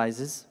he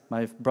realizes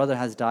my brother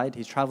has died,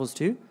 he travels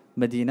to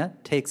Medina,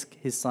 takes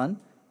his son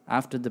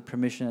after the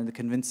permission and the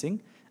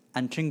convincing,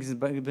 and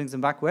brings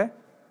him back where?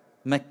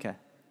 Mecca.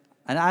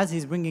 And as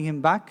he's bringing him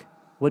back,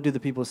 what do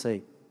the people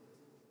say?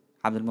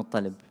 Abdul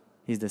Muttalib.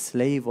 He's the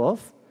slave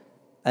of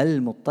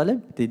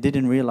Al-Muttalib. They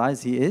didn't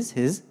realize he is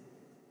his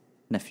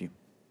nephew.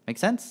 Make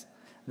sense?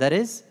 That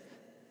is,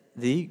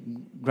 the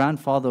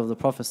grandfather of the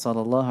Prophet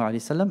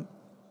ﷺ,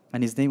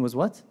 and his name was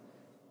what?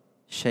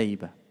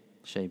 Shayba.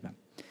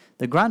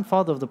 The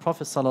grandfather of the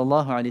Prophet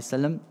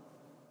ﷺ,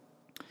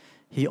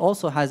 he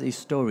also has a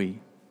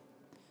story,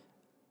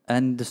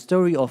 and the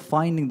story of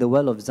finding the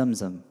well of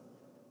Zamzam.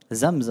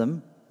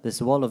 Zamzam,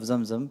 this well of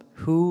Zamzam,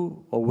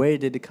 who or where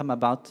did it come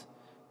about?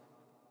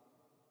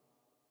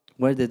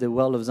 Where did the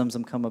well of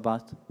Zamzam come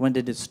about? When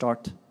did it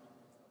start?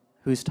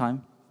 Whose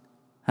time?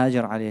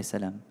 Hajar alayhi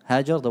salam.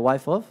 Hajar, the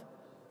wife of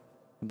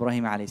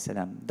Ibrahim alayhi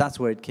salam. That's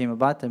where it came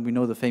about, and we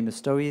know the famous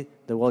story.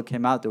 The well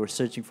came out, they were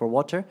searching for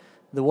water.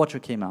 The water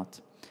came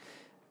out.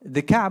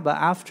 The Kaaba,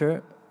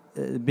 after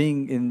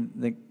being in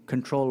the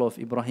control of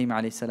Ibrahim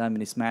alayhi salam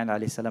and Ismail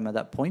alayhi salam at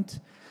that point,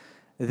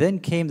 then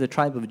came the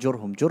tribe of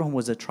Jurhum. Jurhum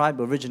was a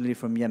tribe originally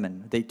from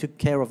Yemen. They took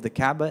care of the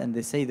Kaaba, and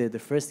they say they're the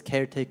first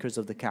caretakers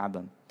of the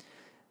Kaaba.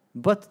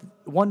 But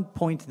one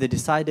point they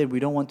decided, we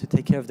don't want to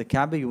take care of the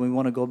Kaaba, we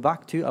want to go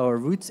back to our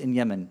roots in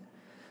Yemen.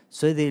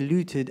 So they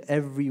looted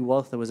every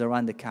wealth that was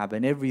around the Kaaba,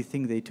 and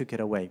everything they took it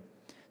away.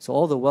 So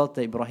all the wealth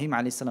that Ibrahim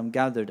alayhi salam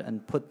gathered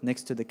and put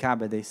next to the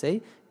Kaaba, they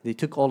say, they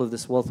took all of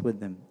this wealth with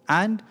them.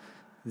 And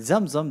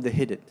Zamzam, they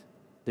hid it.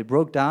 They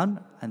broke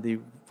down and they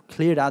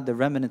cleared out the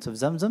remnants of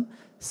Zamzam,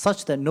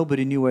 such that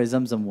nobody knew where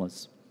Zamzam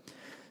was.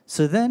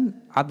 So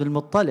then Abdul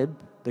Muttalib,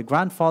 the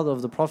grandfather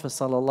of the Prophet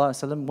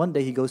ﷺ, one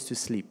day he goes to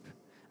sleep.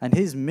 And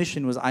his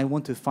mission was, I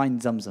want to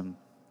find Zamzam.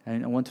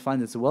 And I want to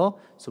find this well,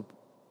 so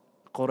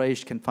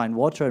Quraysh can find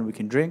water and we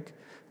can drink.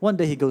 One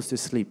day he goes to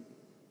sleep.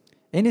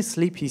 In his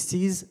sleep he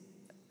sees,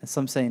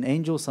 some say an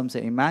angel, some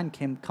say a man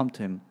come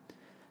to him.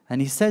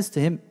 And he says to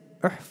him,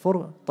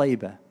 Uhfur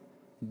Tayba,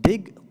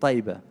 dig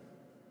Tayba.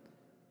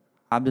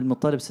 Abdul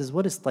Muttalib says,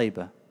 what is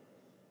Tayba?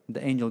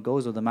 The angel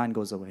goes, or the man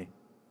goes away.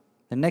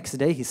 The next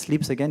day he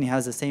sleeps again, he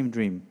has the same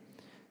dream.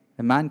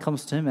 A man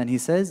comes to him and he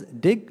says,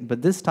 dig,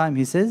 but this time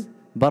he says,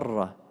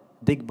 Barra,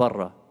 dig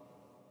Barra.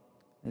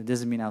 It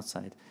doesn't mean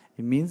outside.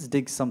 It means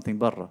dig something,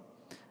 Barra.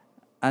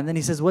 And then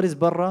he says, what is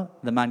Barra?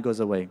 The man goes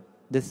away.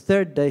 The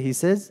third day he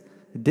says,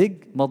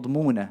 dig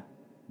Madmuna.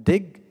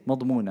 Dig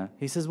Madmuna.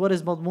 He says, what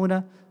is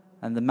Madmuna?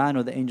 And the man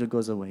or the angel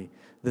goes away.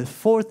 The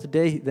fourth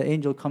day the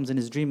angel comes in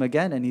his dream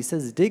again and he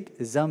says, dig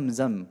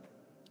Zamzam.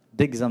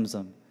 Dig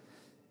Zamzam.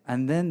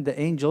 And then the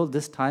angel,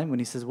 this time when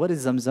he says, what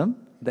is Zamzam?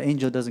 The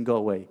angel doesn't go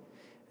away.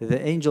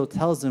 The angel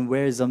tells him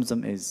where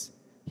Zamzam is.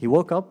 He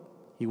woke up,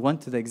 he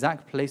went to the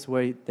exact place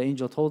where the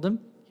angel told him,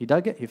 he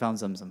dug it, he found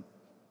Zamzam.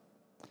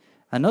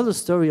 Another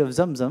story of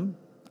Zamzam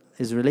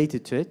is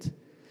related to it.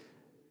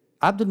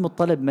 Abdul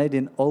Muttalib made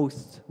an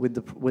oath with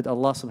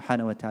Allah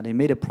subhanahu wa ta'ala. He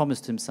made a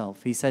promise to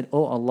himself. He said,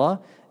 oh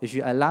Allah, if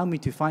you allow me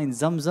to find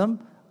Zamzam,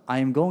 I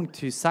am going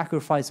to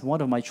sacrifice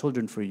one of my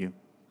children for you.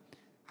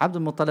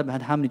 Abdul Muttalib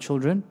had how many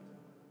children?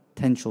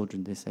 10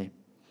 children, they say.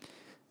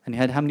 And he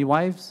had how many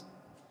wives?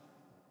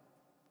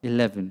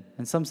 11.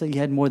 And some say he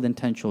had more than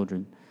 10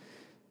 children.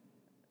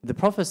 The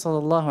Prophet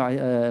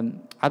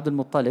Abdul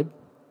Muttalib,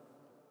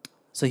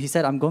 so he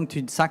said, I'm going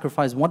to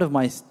sacrifice one of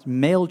my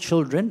male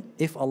children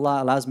if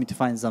Allah allows me to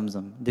find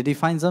Zamzam. Did he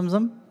find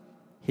Zamzam?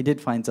 He did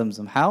find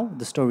Zamzam. How?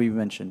 The story we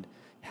mentioned.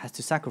 He has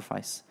to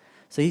sacrifice.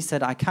 So he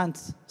said, I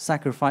can't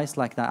sacrifice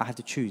like that, I have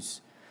to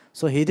choose.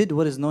 So he did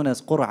what is known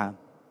as qur'a.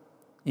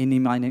 He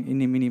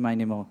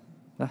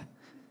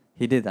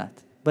did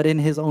that, but in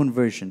his own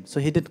version. So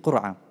he did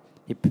qur'a.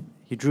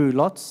 He drew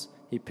lots,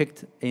 he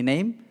picked a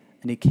name,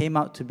 and he came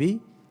out to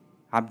be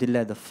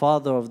Abdullah, the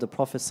father of the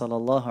Prophet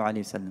sallallahu alaihi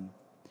wasallam.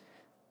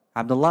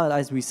 Abdullah,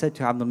 as we said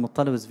to Abdul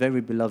Muttalib, was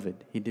very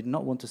beloved. He did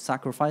not want to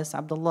sacrifice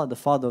Abdullah, the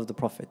father of the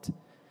Prophet.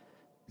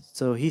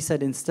 So he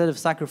said, instead of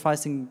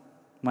sacrificing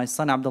my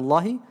son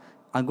Abdullah,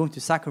 I'm going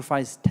to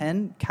sacrifice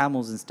 10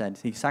 camels instead.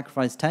 He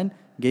sacrificed 10,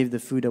 gave the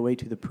food away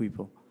to the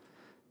people.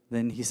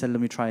 Then he said,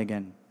 let me try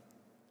again.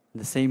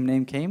 The same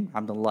name came,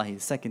 Abdullah,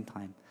 second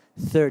time,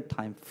 third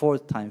time,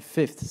 fourth time,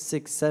 fifth,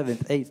 sixth,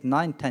 seventh, eighth,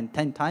 ninth,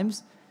 10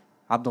 times,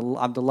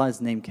 Abdullah's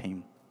name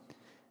came.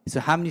 So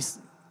how many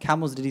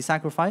camels did he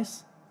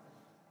sacrifice?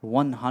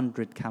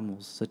 100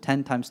 camels. So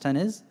 10 times 10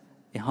 is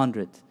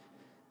 100.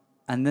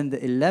 And then the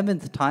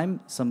 11th time,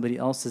 somebody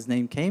else's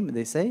name came,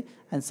 they say,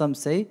 and some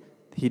say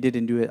he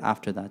didn't do it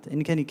after that.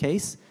 In any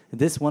case,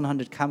 this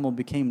 100 camel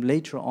became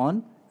later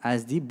on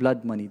as the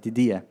blood money, the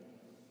diya.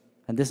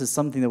 And this is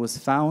something that was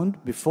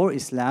found before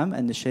Islam,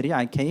 and the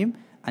Sharia came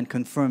and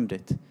confirmed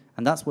it.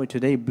 And that's why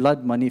today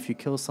blood money, if you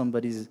kill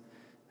somebody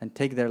and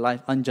take their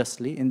life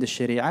unjustly in the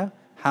Sharia,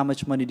 how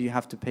much money do you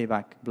have to pay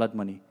back? Blood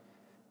money.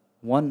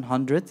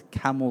 100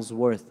 camels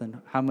worth.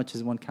 And how much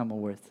is one camel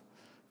worth?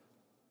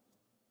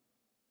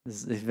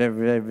 This is very,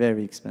 very,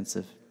 very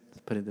expensive,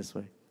 to put it this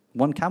way.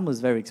 One camel is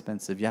very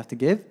expensive. You have to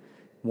give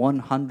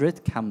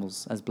 100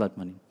 camels as blood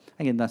money.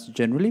 Again, that's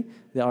generally.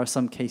 There are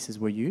some cases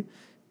where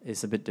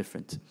it's a bit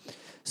different.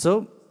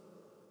 So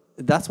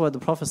that's why the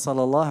Prophet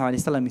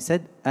ﷺ, he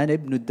said, Ana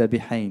ibn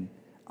ad-Dabihain.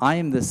 I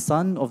am the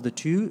son of the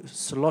two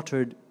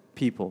slaughtered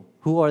people.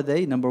 Who are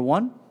they? Number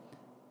one,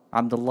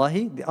 Abdullah.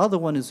 The other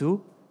one is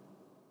who?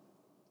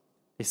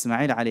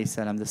 Ismail alayhi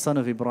salam, the son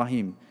of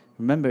Ibrahim.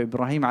 Remember,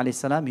 Ibrahim alayhi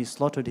salam, he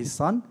slaughtered his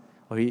son,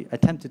 or he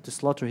attempted to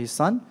slaughter his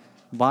son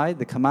by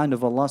the command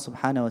of Allah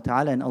subhanahu wa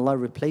ta'ala, and Allah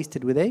replaced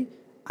it with an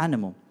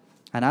animal.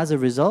 And as a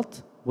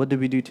result, what do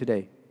we do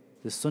today?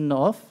 The sunnah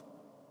of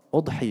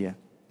udhiyah.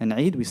 In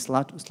Eid, we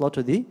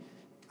slaughter the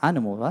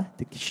animal,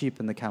 the sheep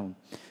and the camel.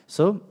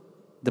 So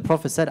the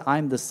Prophet said,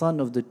 I'm the son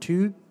of the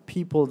two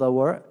people that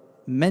were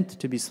meant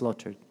to be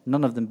slaughtered.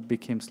 None of them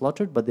became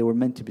slaughtered, but they were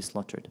meant to be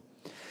slaughtered.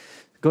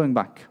 Going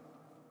back,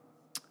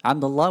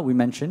 Abdullah we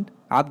mentioned,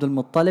 Abdul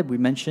Muttalib we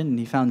mentioned, and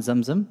he found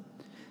Zamzam.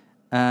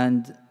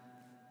 And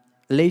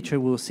later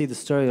we'll see the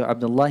story of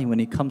Abdullah when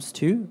he comes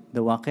to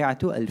the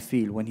Waqi'atu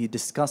al-Fil, when he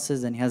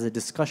discusses and he has a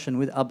discussion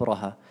with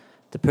Abraha,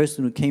 the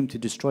person who came to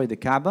destroy the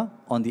Kaaba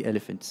on the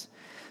elephants.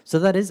 So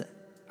that is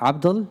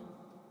Abdul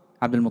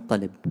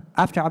Muttalib.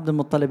 After Abdul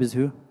Muttalib is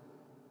who?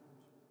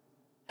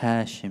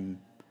 Hashim.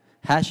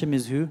 Hashim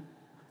is who?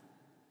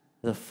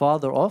 The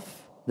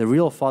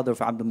real father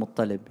of Abdul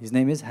Muttalib. His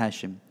name is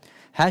Hashim.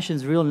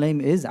 Hashim's real name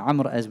is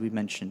Amr, as we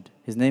mentioned.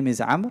 His name is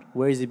Amr.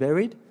 Where is he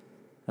buried?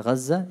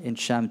 Gaza in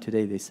Sham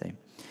today, they say.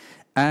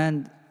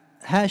 And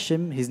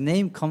Hashim, his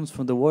name comes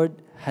from the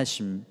word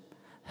Hashm.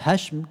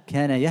 Hashm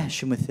kana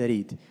yahshim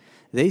al-tharid.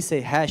 They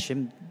say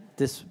Hashim,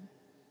 this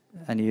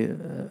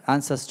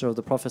ancestor of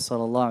the Prophet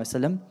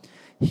ﷺ,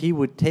 he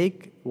would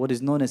take what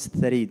is known as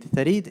tharid.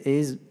 Tharid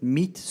is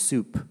meat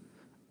soup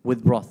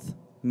with broth.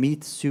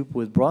 Meat soup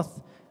with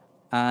broth,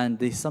 and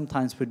they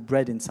sometimes put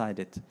bread inside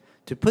it.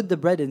 To put the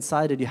bread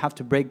inside it, you have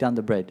to break down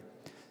the bread.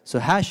 So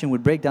Hashim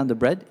would break down the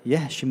bread,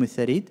 yahshim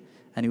al-tharid,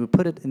 and he would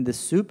put it in the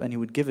soup and he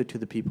would give it to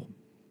the people.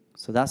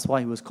 So that's why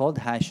he was called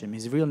Hashim.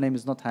 His real name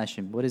is not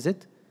Hashim. What is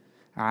it?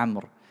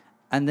 Amr.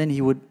 And then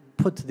he would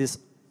put this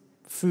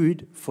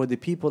food for the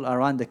people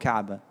around the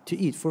Kaaba to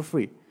eat for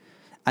free.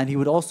 And he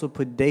would also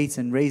put dates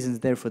and raisins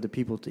there for the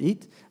people to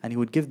eat. And he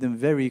would give them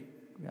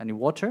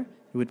water.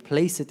 He would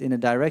place it in a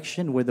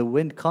direction where the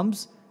wind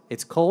comes,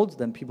 it's cold,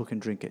 then people can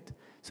drink it.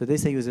 So they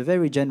say he was a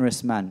very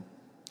generous man.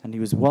 And he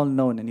was well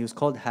known, and he was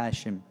called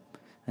Hashim.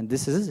 And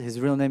his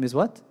real name is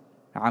what?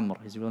 Amr.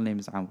 His real name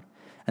is Amr.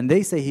 And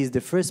they say he's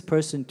the first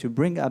person to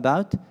bring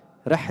about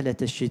رحلة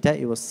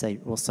الشتاء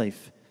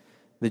والصيف.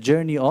 The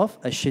journey of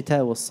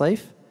الشتاء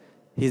والصيف.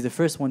 He's the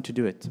first one to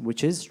do it,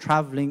 which is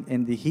traveling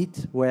in the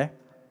heat where?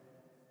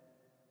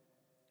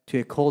 To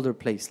a colder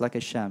place, like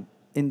a Sham.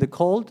 In the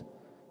cold,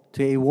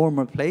 to a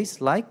warmer place,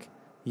 like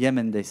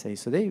Yemen, they say.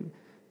 So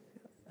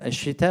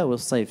الشتاء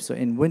والصيف. So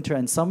in winter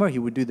and summer, he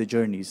would do the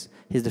journeys.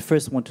 He's the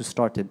first one to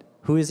start it.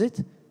 Who is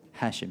it?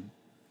 Hashim.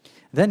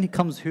 Then he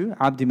comes who?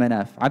 Abdi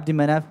Manaf. Abdi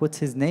Manaf, what's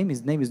his name?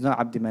 His name is not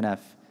Abdi Manaf.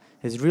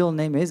 His real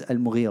name is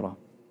Al-Mughira.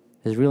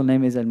 His real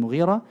name is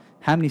Al-Mughira.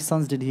 How many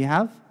sons did he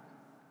have?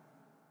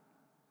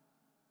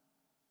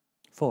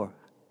 4.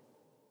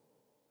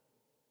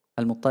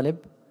 Al-Muttalib,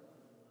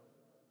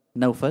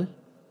 Nawfal,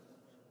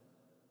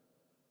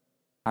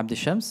 Abd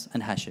Shams,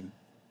 and Hashim.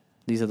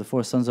 These are the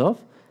 4 sons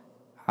of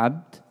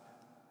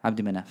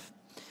Abdi Manaf.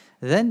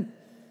 Then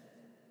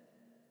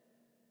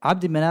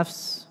Abdi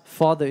Manaf's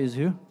father is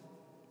who?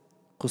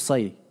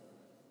 Qusay.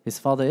 His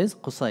father is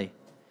Qusay.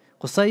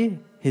 Qusay,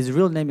 his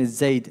real name is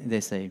Zayd,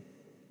 they say.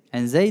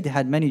 And Zayd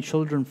had many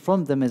children.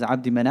 From them is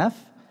Abdi Manaf.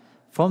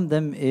 From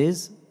them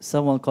is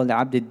someone called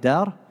Abd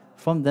Dar.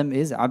 From them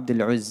is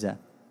Abi'l Izz.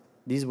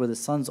 These were the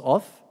sons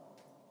of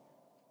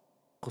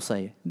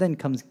Qusay. Then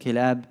comes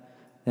Kilab,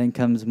 then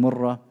comes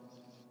Murrah,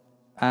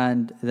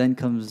 and then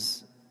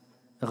comes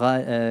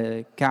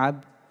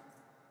Ka'ab,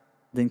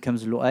 then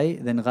comes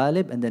Lu'ay, then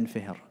Ghalib, and then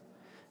Fihr.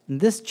 In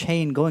this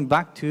chain, going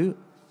back to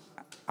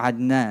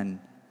Adnan,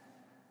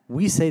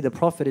 we say the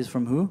Prophet is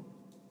from who?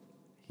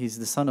 He's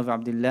the son of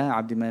Abdullah,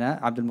 Abdul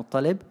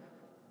Muttalib,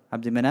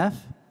 Abd Manaf,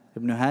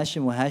 Ibn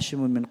Hashim, wa Hashim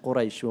min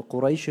Quraysh, wa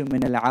Quraysh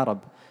min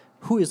al-Arab.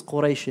 Who is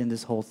Quraysh in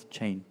this whole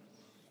chain?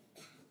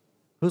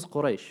 Who's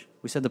Quraysh?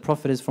 We said the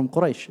Prophet is from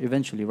Quraysh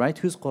eventually, right?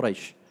 Who's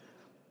Quraysh?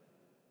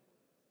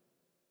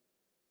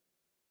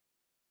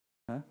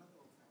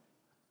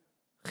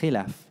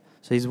 Khilaf.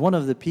 So he's one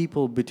of the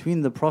people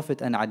between the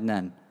Prophet and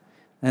Adnan.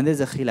 And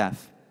there's a khilaf.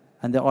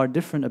 And there are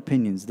different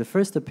opinions. The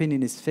first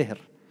opinion is Fihr.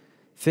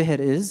 Fihr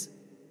is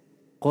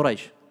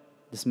Quraysh.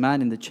 This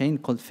man in the chain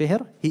called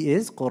Fihr, he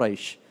is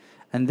Quraysh.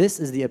 And this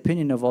is the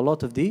opinion of a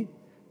lot of the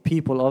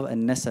people of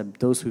An-Nasab,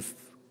 those who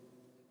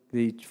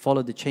they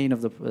follow the chain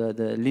of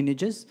the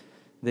lineages.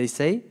 They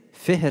say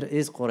Fihr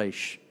is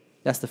Quraysh.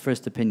 That's the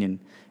first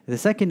opinion. The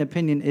second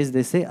opinion is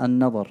they say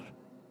An-Nadr,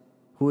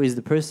 who is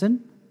the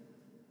person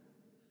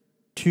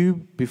 2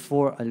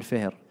 before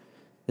Al-Fihr.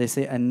 They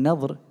say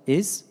An-Nadr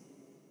is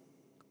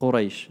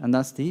Quraysh, and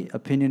that's the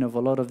opinion of a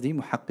lot of the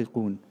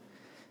muhaqqiqun.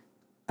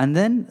 And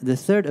then the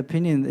third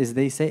opinion is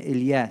they say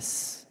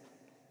Ilyas.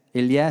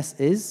 Ilyas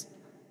is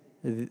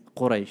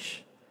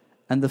Quraysh.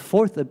 And the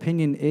fourth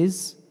opinion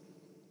is,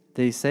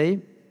 they say,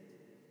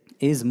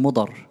 is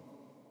Mudar,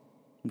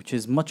 which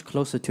is much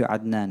closer to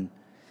Adnan.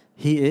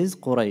 He is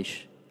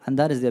Quraysh. And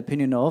that is the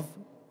opinion of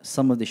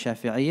some of the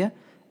Shafi'iyah.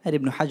 And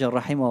Ibn Hajar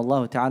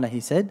rahimahullah ta'ala,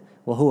 he said,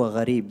 وَهُوَ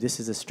غَرِيب. This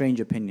is a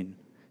strange opinion,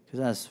 because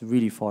that's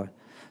really far.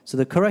 So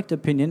the correct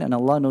opinion, and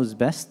Allah knows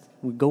best,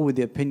 we go with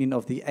the opinion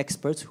of the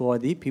experts who are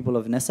the people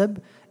of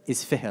Nasab,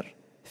 is Fihr.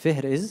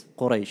 Fihr is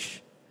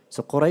Quraysh.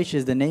 So Quraysh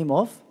is the name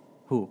of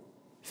who?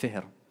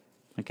 Fihr.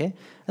 Okay?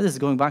 And this is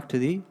going back to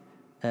the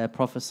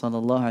Prophet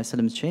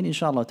ﷺ's chain.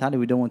 Inshallah ta'ala,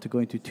 we don't want to go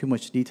into too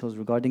much details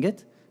regarding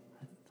it.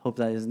 Hope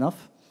that is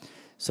enough.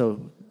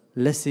 So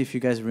let's see if you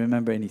guys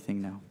remember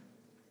anything now.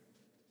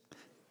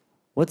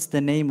 What's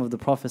the name of the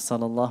Prophet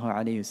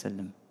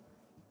ﷺ?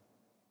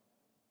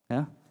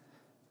 Yeah?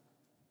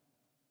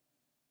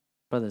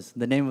 Brothers,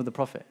 the name of the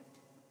Prophet?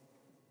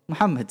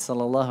 Muḥammad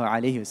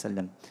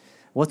ﷺ.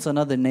 What's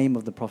another name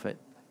of the Prophet?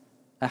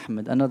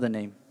 Ahmad, another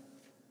name.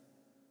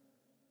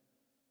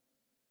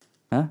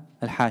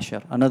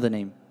 Al-Hashir, another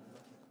name.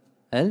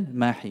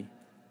 Al-Mahi.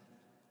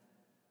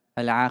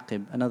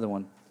 Al-Aqib, another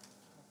one.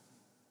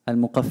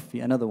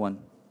 Al-Muqaffi, another one.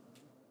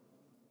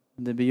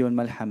 Nabiyu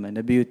al-Malhama,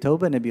 Nabiyu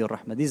al-Tawbah, Nabiyu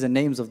al-Rahmah. These are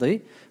names of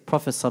the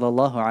Prophet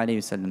sallallahu alayhi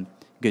wasallam.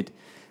 Good.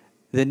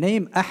 The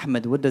name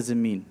Ahmad, what does it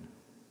mean?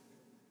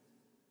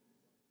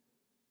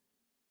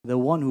 The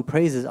one who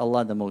praises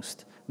Allah the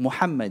most.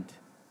 Muhammad,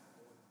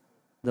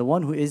 the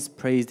one who is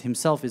praised,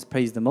 himself is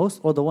praised the most,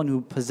 or the one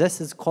who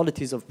possesses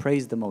qualities of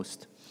praise the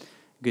most.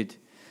 Good.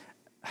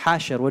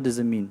 Hashir, what does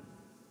it mean?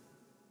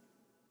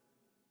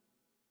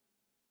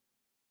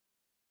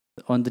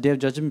 On the Day of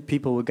Judgment,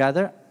 people will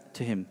gather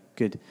to him.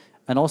 Good.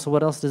 And also,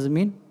 what else does it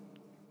mean?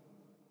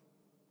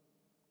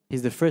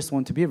 He's the first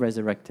one to be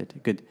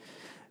resurrected. Good.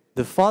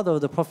 The father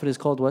of the Prophet is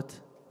called what?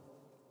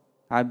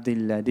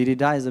 Abdullah. Did he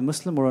die as a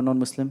Muslim or a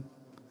non-Muslim?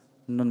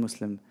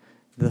 Non-Muslim.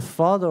 The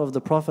father of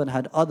the Prophet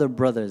had other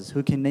brothers.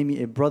 Who can name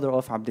me a brother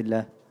of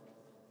Abdullah?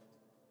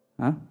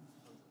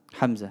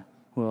 Hamza.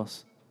 Who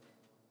else?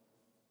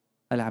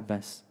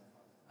 Al-Abbas.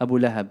 Abu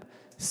Lahab.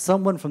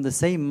 Someone from the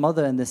same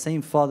mother and the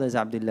same father as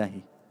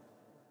Abdullahi.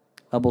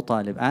 Abu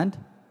Talib and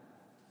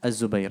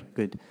Az-Zubayr.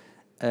 Good.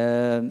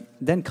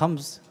 Then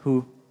comes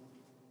who?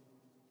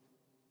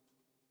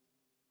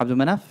 Abdul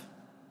Manaf?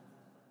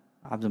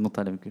 Abdul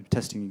Muttalib. Good.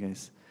 Testing you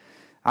guys.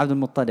 Abdul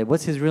Muttalib.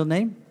 What's his real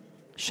name?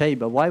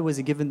 Shayba. Why was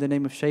he given the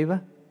name of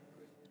Shayba?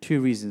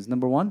 Two reasons.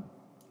 Number one,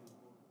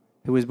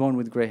 he was born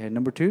with gray hair.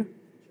 Number two,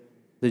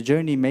 the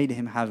journey made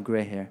him have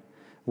gray hair.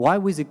 Why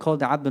was he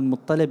called Abdul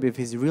Muttalib if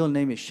his real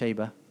name is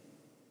Shayba?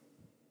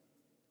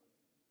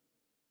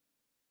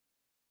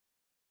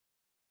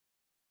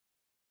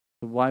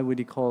 Why would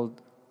he call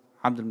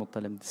Abdul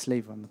Muttalib, the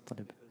slave of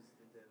Muttalib?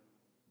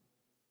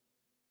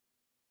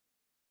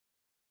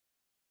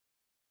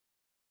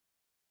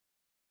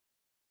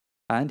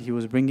 And he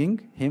was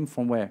bringing him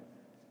from where?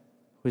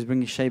 He was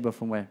bringing Shayba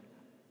from where?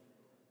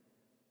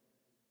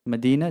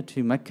 Medina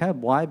to Mecca.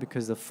 Why?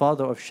 Because the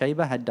father of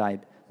Shayba had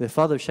died. The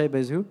father of Shayba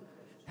is who?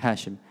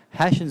 Hashim.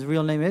 Hashim's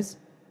real name is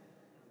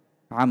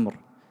Amr.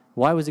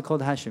 Why was he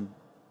called Hashim?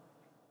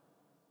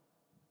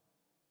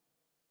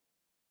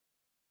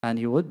 And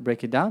he would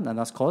break it down, and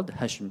that's called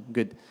Hashim.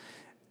 Good.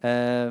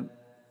 And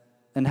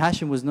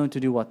Hashim was known to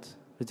do what?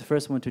 He was the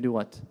first one to do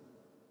what?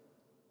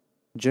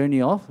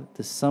 Journey of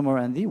the summer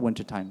and the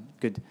winter time.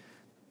 Good.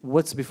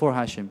 What's before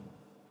Hashim?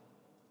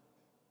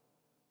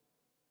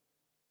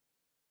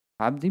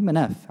 Abdi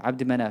Manaf.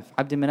 Abdi Manaf.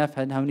 Abdi Manaf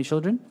had how many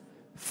children?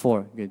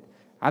 4. Good.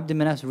 Abdi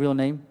Manaf's real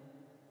name?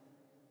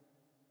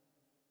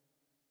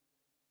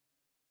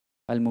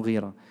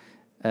 Al-Mughira.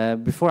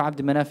 Before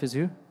Abdi Manaf is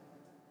who?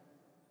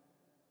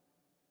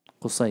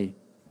 Qusay.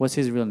 What's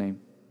his real name?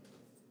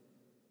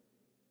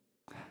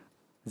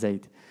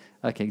 Zayd.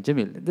 Okay,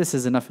 Jamil. This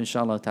is enough,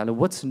 inshallah ta'ala.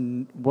 What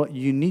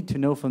you need to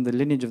know from the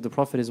lineage of the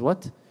Prophet is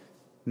what?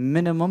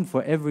 Minimum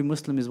for every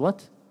Muslim is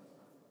what?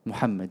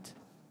 Muhammad.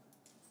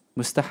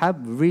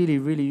 Mustahab,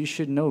 really, you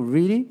should know,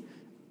 really,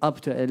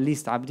 up to at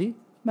least Abdi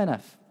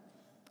Manaf.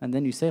 And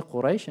then you say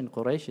Quraysh, and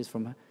Quraysh is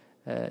from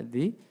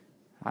the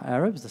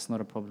Arabs. That's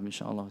not a problem,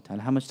 inshallah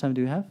ta'ala. How much time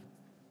do we have?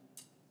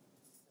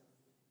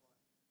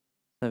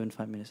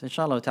 5 minutes.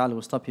 Inshallah ta'ala,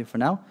 we'll stop here for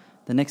now.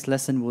 The next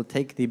lesson will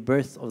take the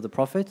birth of the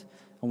Prophet,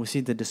 and we'll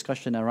see the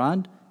discussion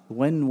around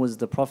when was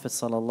the Prophet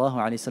sallallahu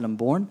alaihi wasallam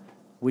born,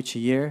 which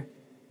year,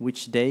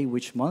 which day,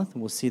 which month.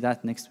 We'll see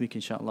that next week,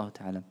 inshallah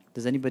ta'ala.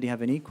 Does anybody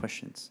have any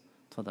questions?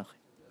 Tafadhal.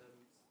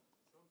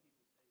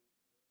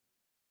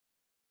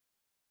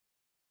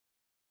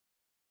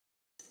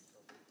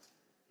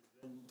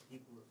 When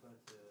people refer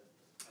to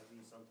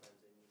Ali, sometimes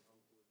they mean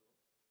uncle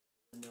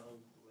as well.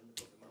 When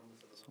the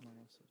Prophet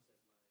Muhammad said,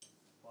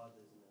 my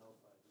father's in the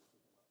hellfire.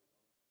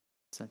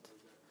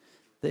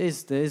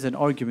 There is an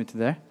argument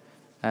there.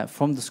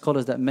 From the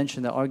scholars that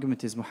mention that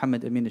argument is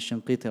Muhammad Amin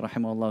al-Shinqiti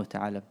rahimahullah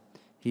ta'ala.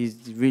 He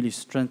really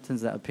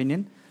strengthens that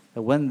opinion.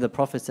 That when the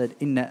Prophet said,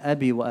 Inna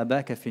abi wa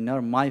abaka fi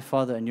nar, my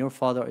father and your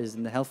father is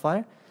in the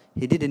hellfire,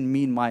 he didn't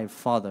mean my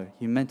father.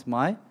 He meant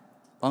my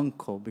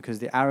uncle, because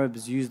the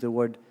Arabs use the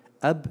word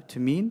ab to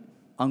mean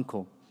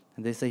uncle.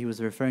 And they say he was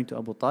referring to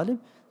Abu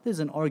Talib. There's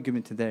an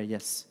argument there,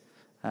 yes.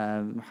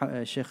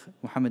 Sheikh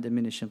Muhammad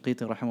Amin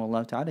al-Shinqiti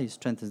rahimahullah ta'ala, he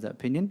strengthens that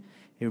opinion.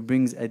 He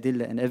brings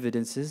adilla and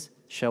evidences,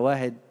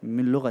 shawahid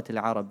min lughat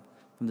al-Arab,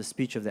 from the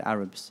speech of the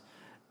Arabs.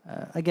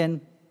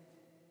 Again,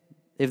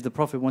 If the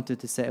Prophet wanted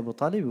to say Abu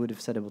Talib, he would have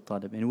said Abu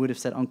Talib, and he would have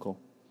said uncle.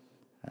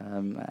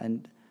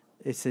 And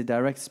it's a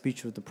direct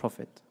speech of the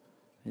Prophet.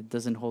 It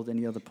doesn't hold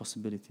any other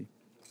possibility.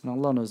 And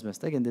Allah knows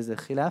best. Again, there's a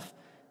khilaf,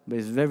 but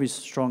it's very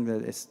strong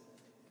that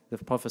the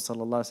Prophet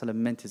ﷺ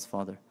meant his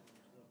father.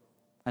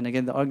 And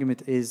again, the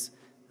argument is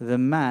the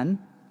man,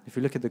 if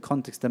you look at the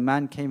context, the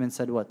man came and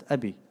said what?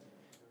 Abi.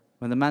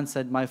 When the man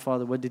said, my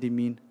father, what did he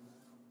mean?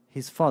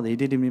 His father. He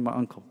didn't mean my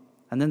uncle.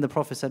 And then the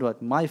Prophet said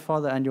what? My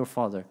father and your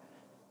father.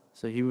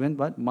 So he went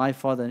what? My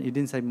father. And he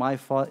didn't say my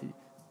father,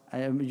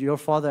 your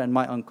father and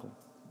my uncle.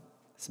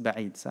 It's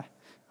ba'id, sah?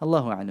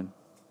 Allahu a'lam.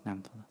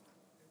 Naam.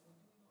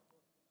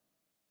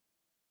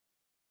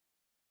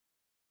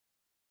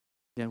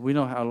 Yeah, we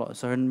know how Allah.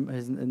 So her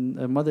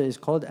mother is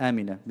called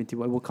Amina binti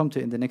Wahb. We'll come to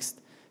it in the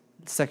next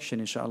section,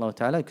 inshallah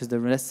ta'ala, because the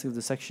rest of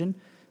the section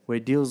where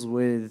it deals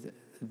with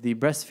the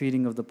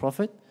breastfeeding of the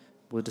Prophet,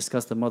 we'll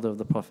discuss the mother of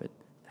the Prophet.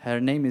 Her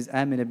name is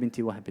Amina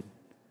binti Wahb.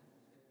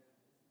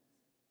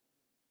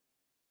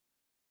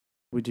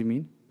 What do you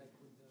mean?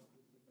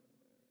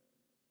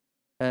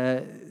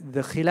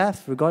 The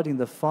khilaf regarding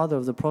the father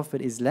of the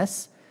Prophet is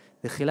less.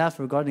 The khilaf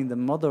regarding the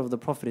mother of the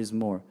Prophet is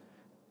more.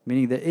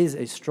 Meaning there is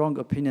a strong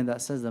opinion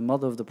that says the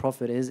mother of the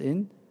Prophet is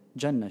in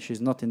Jannah.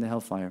 She's not in the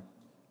hellfire.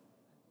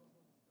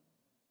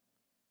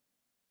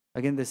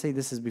 Again, they say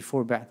this is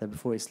before Ba'tha,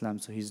 before Islam.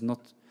 So he's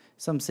not,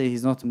 some say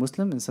he's not a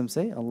Muslim, and some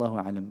say, Allahu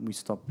A'lam. We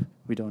stop.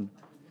 We don't.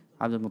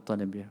 Abdul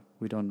Muttalib, yeah.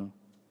 We don't know.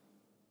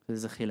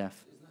 There's a khilaf.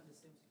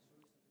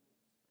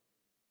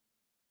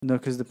 No,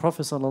 because the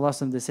Prophet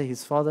ﷺ, they say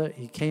his father,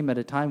 he came at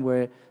a time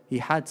where he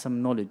had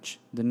some knowledge.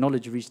 The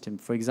knowledge reached him.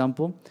 For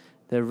example,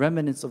 the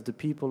remnants of the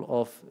people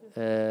of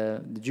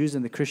the Jews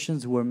and the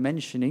Christians who were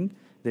mentioning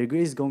there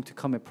is going to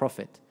come a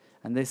prophet.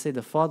 And they say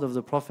the father of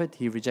the Prophet,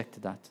 he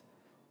rejected that.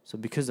 So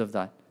because of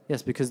that,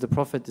 yes, because the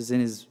Prophet is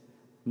in his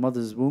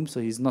mother's womb, so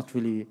he's not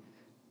really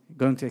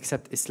going to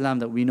accept Islam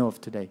that we know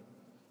of today.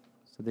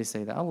 So they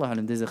say that, Allah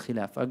Alam, there's a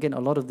khilaf. Again, a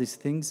lot of these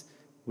things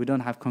we don't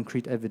have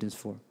concrete evidence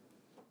for.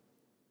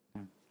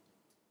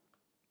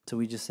 So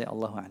we just say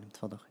Allahu Alam.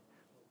 Tafadhal.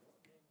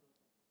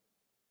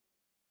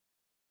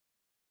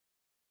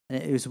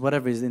 And it is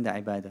whatever is in the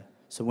ibadah.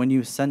 So when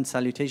you send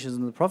salutations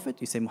on the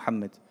Prophet, you say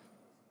Muḥammad.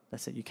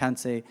 That's it. You can't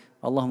say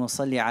Allahumma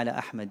salli ala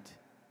Ahmad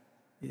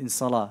in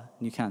salah.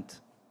 You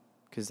can't.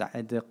 Because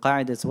the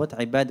qa'idah is what?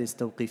 Ibadah is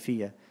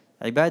tawqifiyya.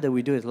 Ibadah,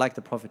 we do it like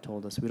the Prophet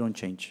told us. We don't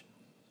change.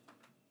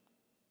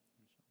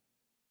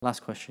 Last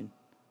question.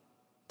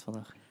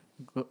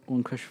 Got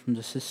one question from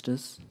the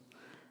sisters.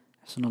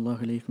 Assalamu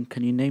alaikum.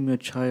 Can you name your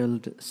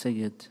child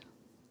Sayyid?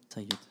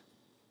 Sayyid.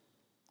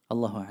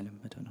 Allahu A'lam.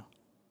 I don't know.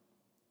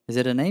 Is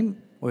it a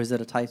name or is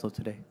it a title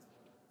today?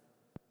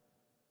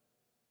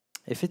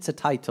 If it's a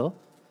title,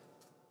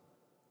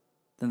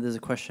 then there's a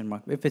question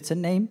mark. If it's a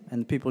name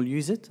and people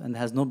use it and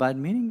has no bad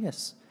meaning,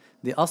 yes.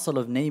 The asl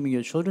of naming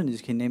your children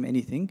is you can name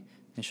anything,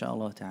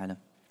 inshaAllah ta'ala.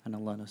 And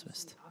Allah knows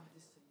best.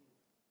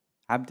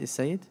 Abd is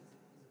Sayyid?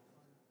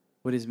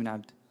 What is min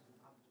Abd?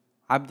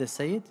 Abd is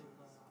Sayyid?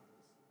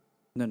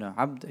 No.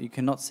 Abd, you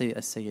cannot say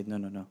as Sayyid.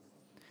 No.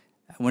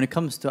 When it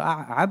comes to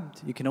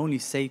Abd, you can only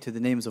say to the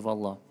names of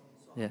Allah.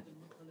 Yeah.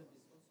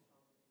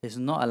 It's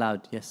not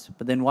allowed, yes.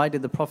 But then why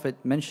did the Prophet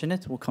mention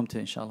it? We'll come to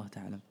it, inshallah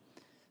ta'ala.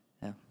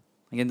 Yeah.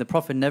 Again, the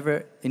Prophet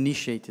never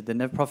initiated,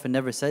 the Prophet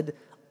never said,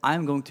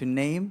 I'm going to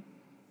name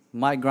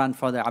my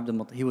grandfather Abdul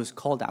Muttalib. He was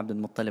called Abdul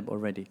Muttalib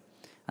already.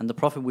 And the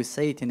Prophet would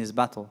say it in his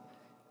battle.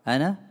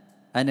 Ana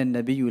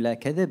al-Nabiyyu la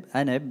kadhib,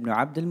 ana ibn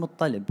Abdul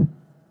Muttalib.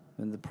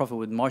 When the Prophet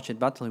would march at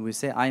battle, he would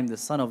say, I am the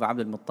son of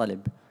Abdul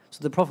Muttalib. So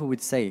the Prophet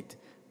would say it.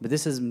 But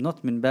this is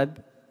not min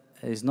bab,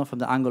 is not from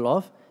the angle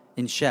of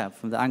insha,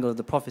 from the angle of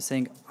the Prophet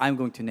saying, I'm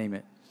going to name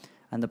it.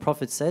 And the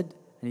Prophet said,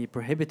 and he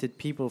prohibited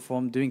people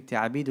from doing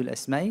ta'abidul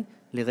asma'i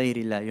li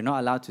ghayrillah. You're not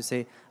allowed to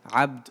say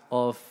Abd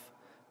of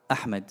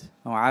Ahmad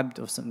or Abd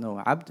of some.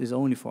 No, Abd is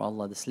only for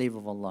Allah, the slave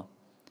of Allah.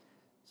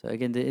 So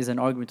again, there is an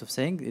argument of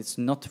saying it's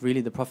not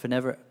really, the Prophet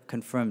never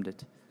confirmed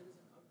it.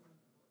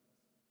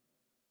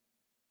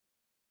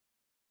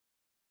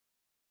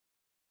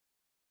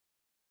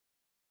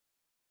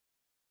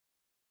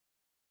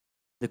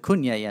 The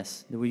kunya,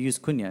 yes. We use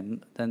kunya.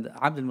 Then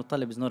Abdul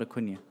Muttalib is not a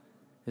kunya.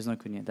 It's not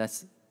kunya.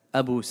 That's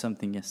Abu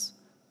something, yes.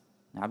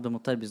 Abdul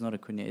Muttalib is not a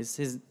kunya.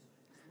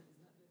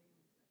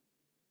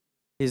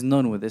 He's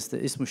known with this. The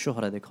Ismu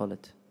Shuhra, they call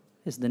it.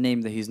 It's the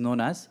name that he's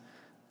known as.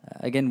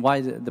 Again,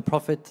 why the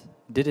Prophet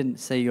didn't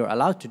say you're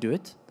allowed to do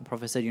it. The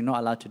Prophet said you're not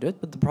allowed to do it,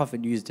 but the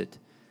Prophet used it.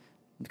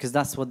 Because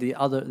that's what the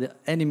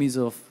enemies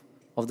of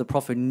the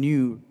Prophet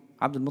knew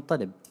Abdul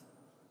Muttalib.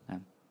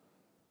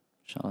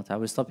 InshaAllah. I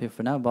will stop here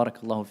for now.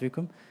 Barakallahu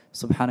fikum.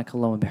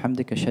 Subhanakallah wa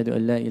bihamdika. Ashhadu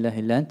an la ilaha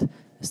illa ant.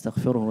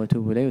 Astaghfiruhu wa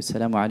atubu ilayhi.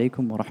 Wassalamu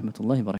alaikum wa rahmatullahi wa barakatuh.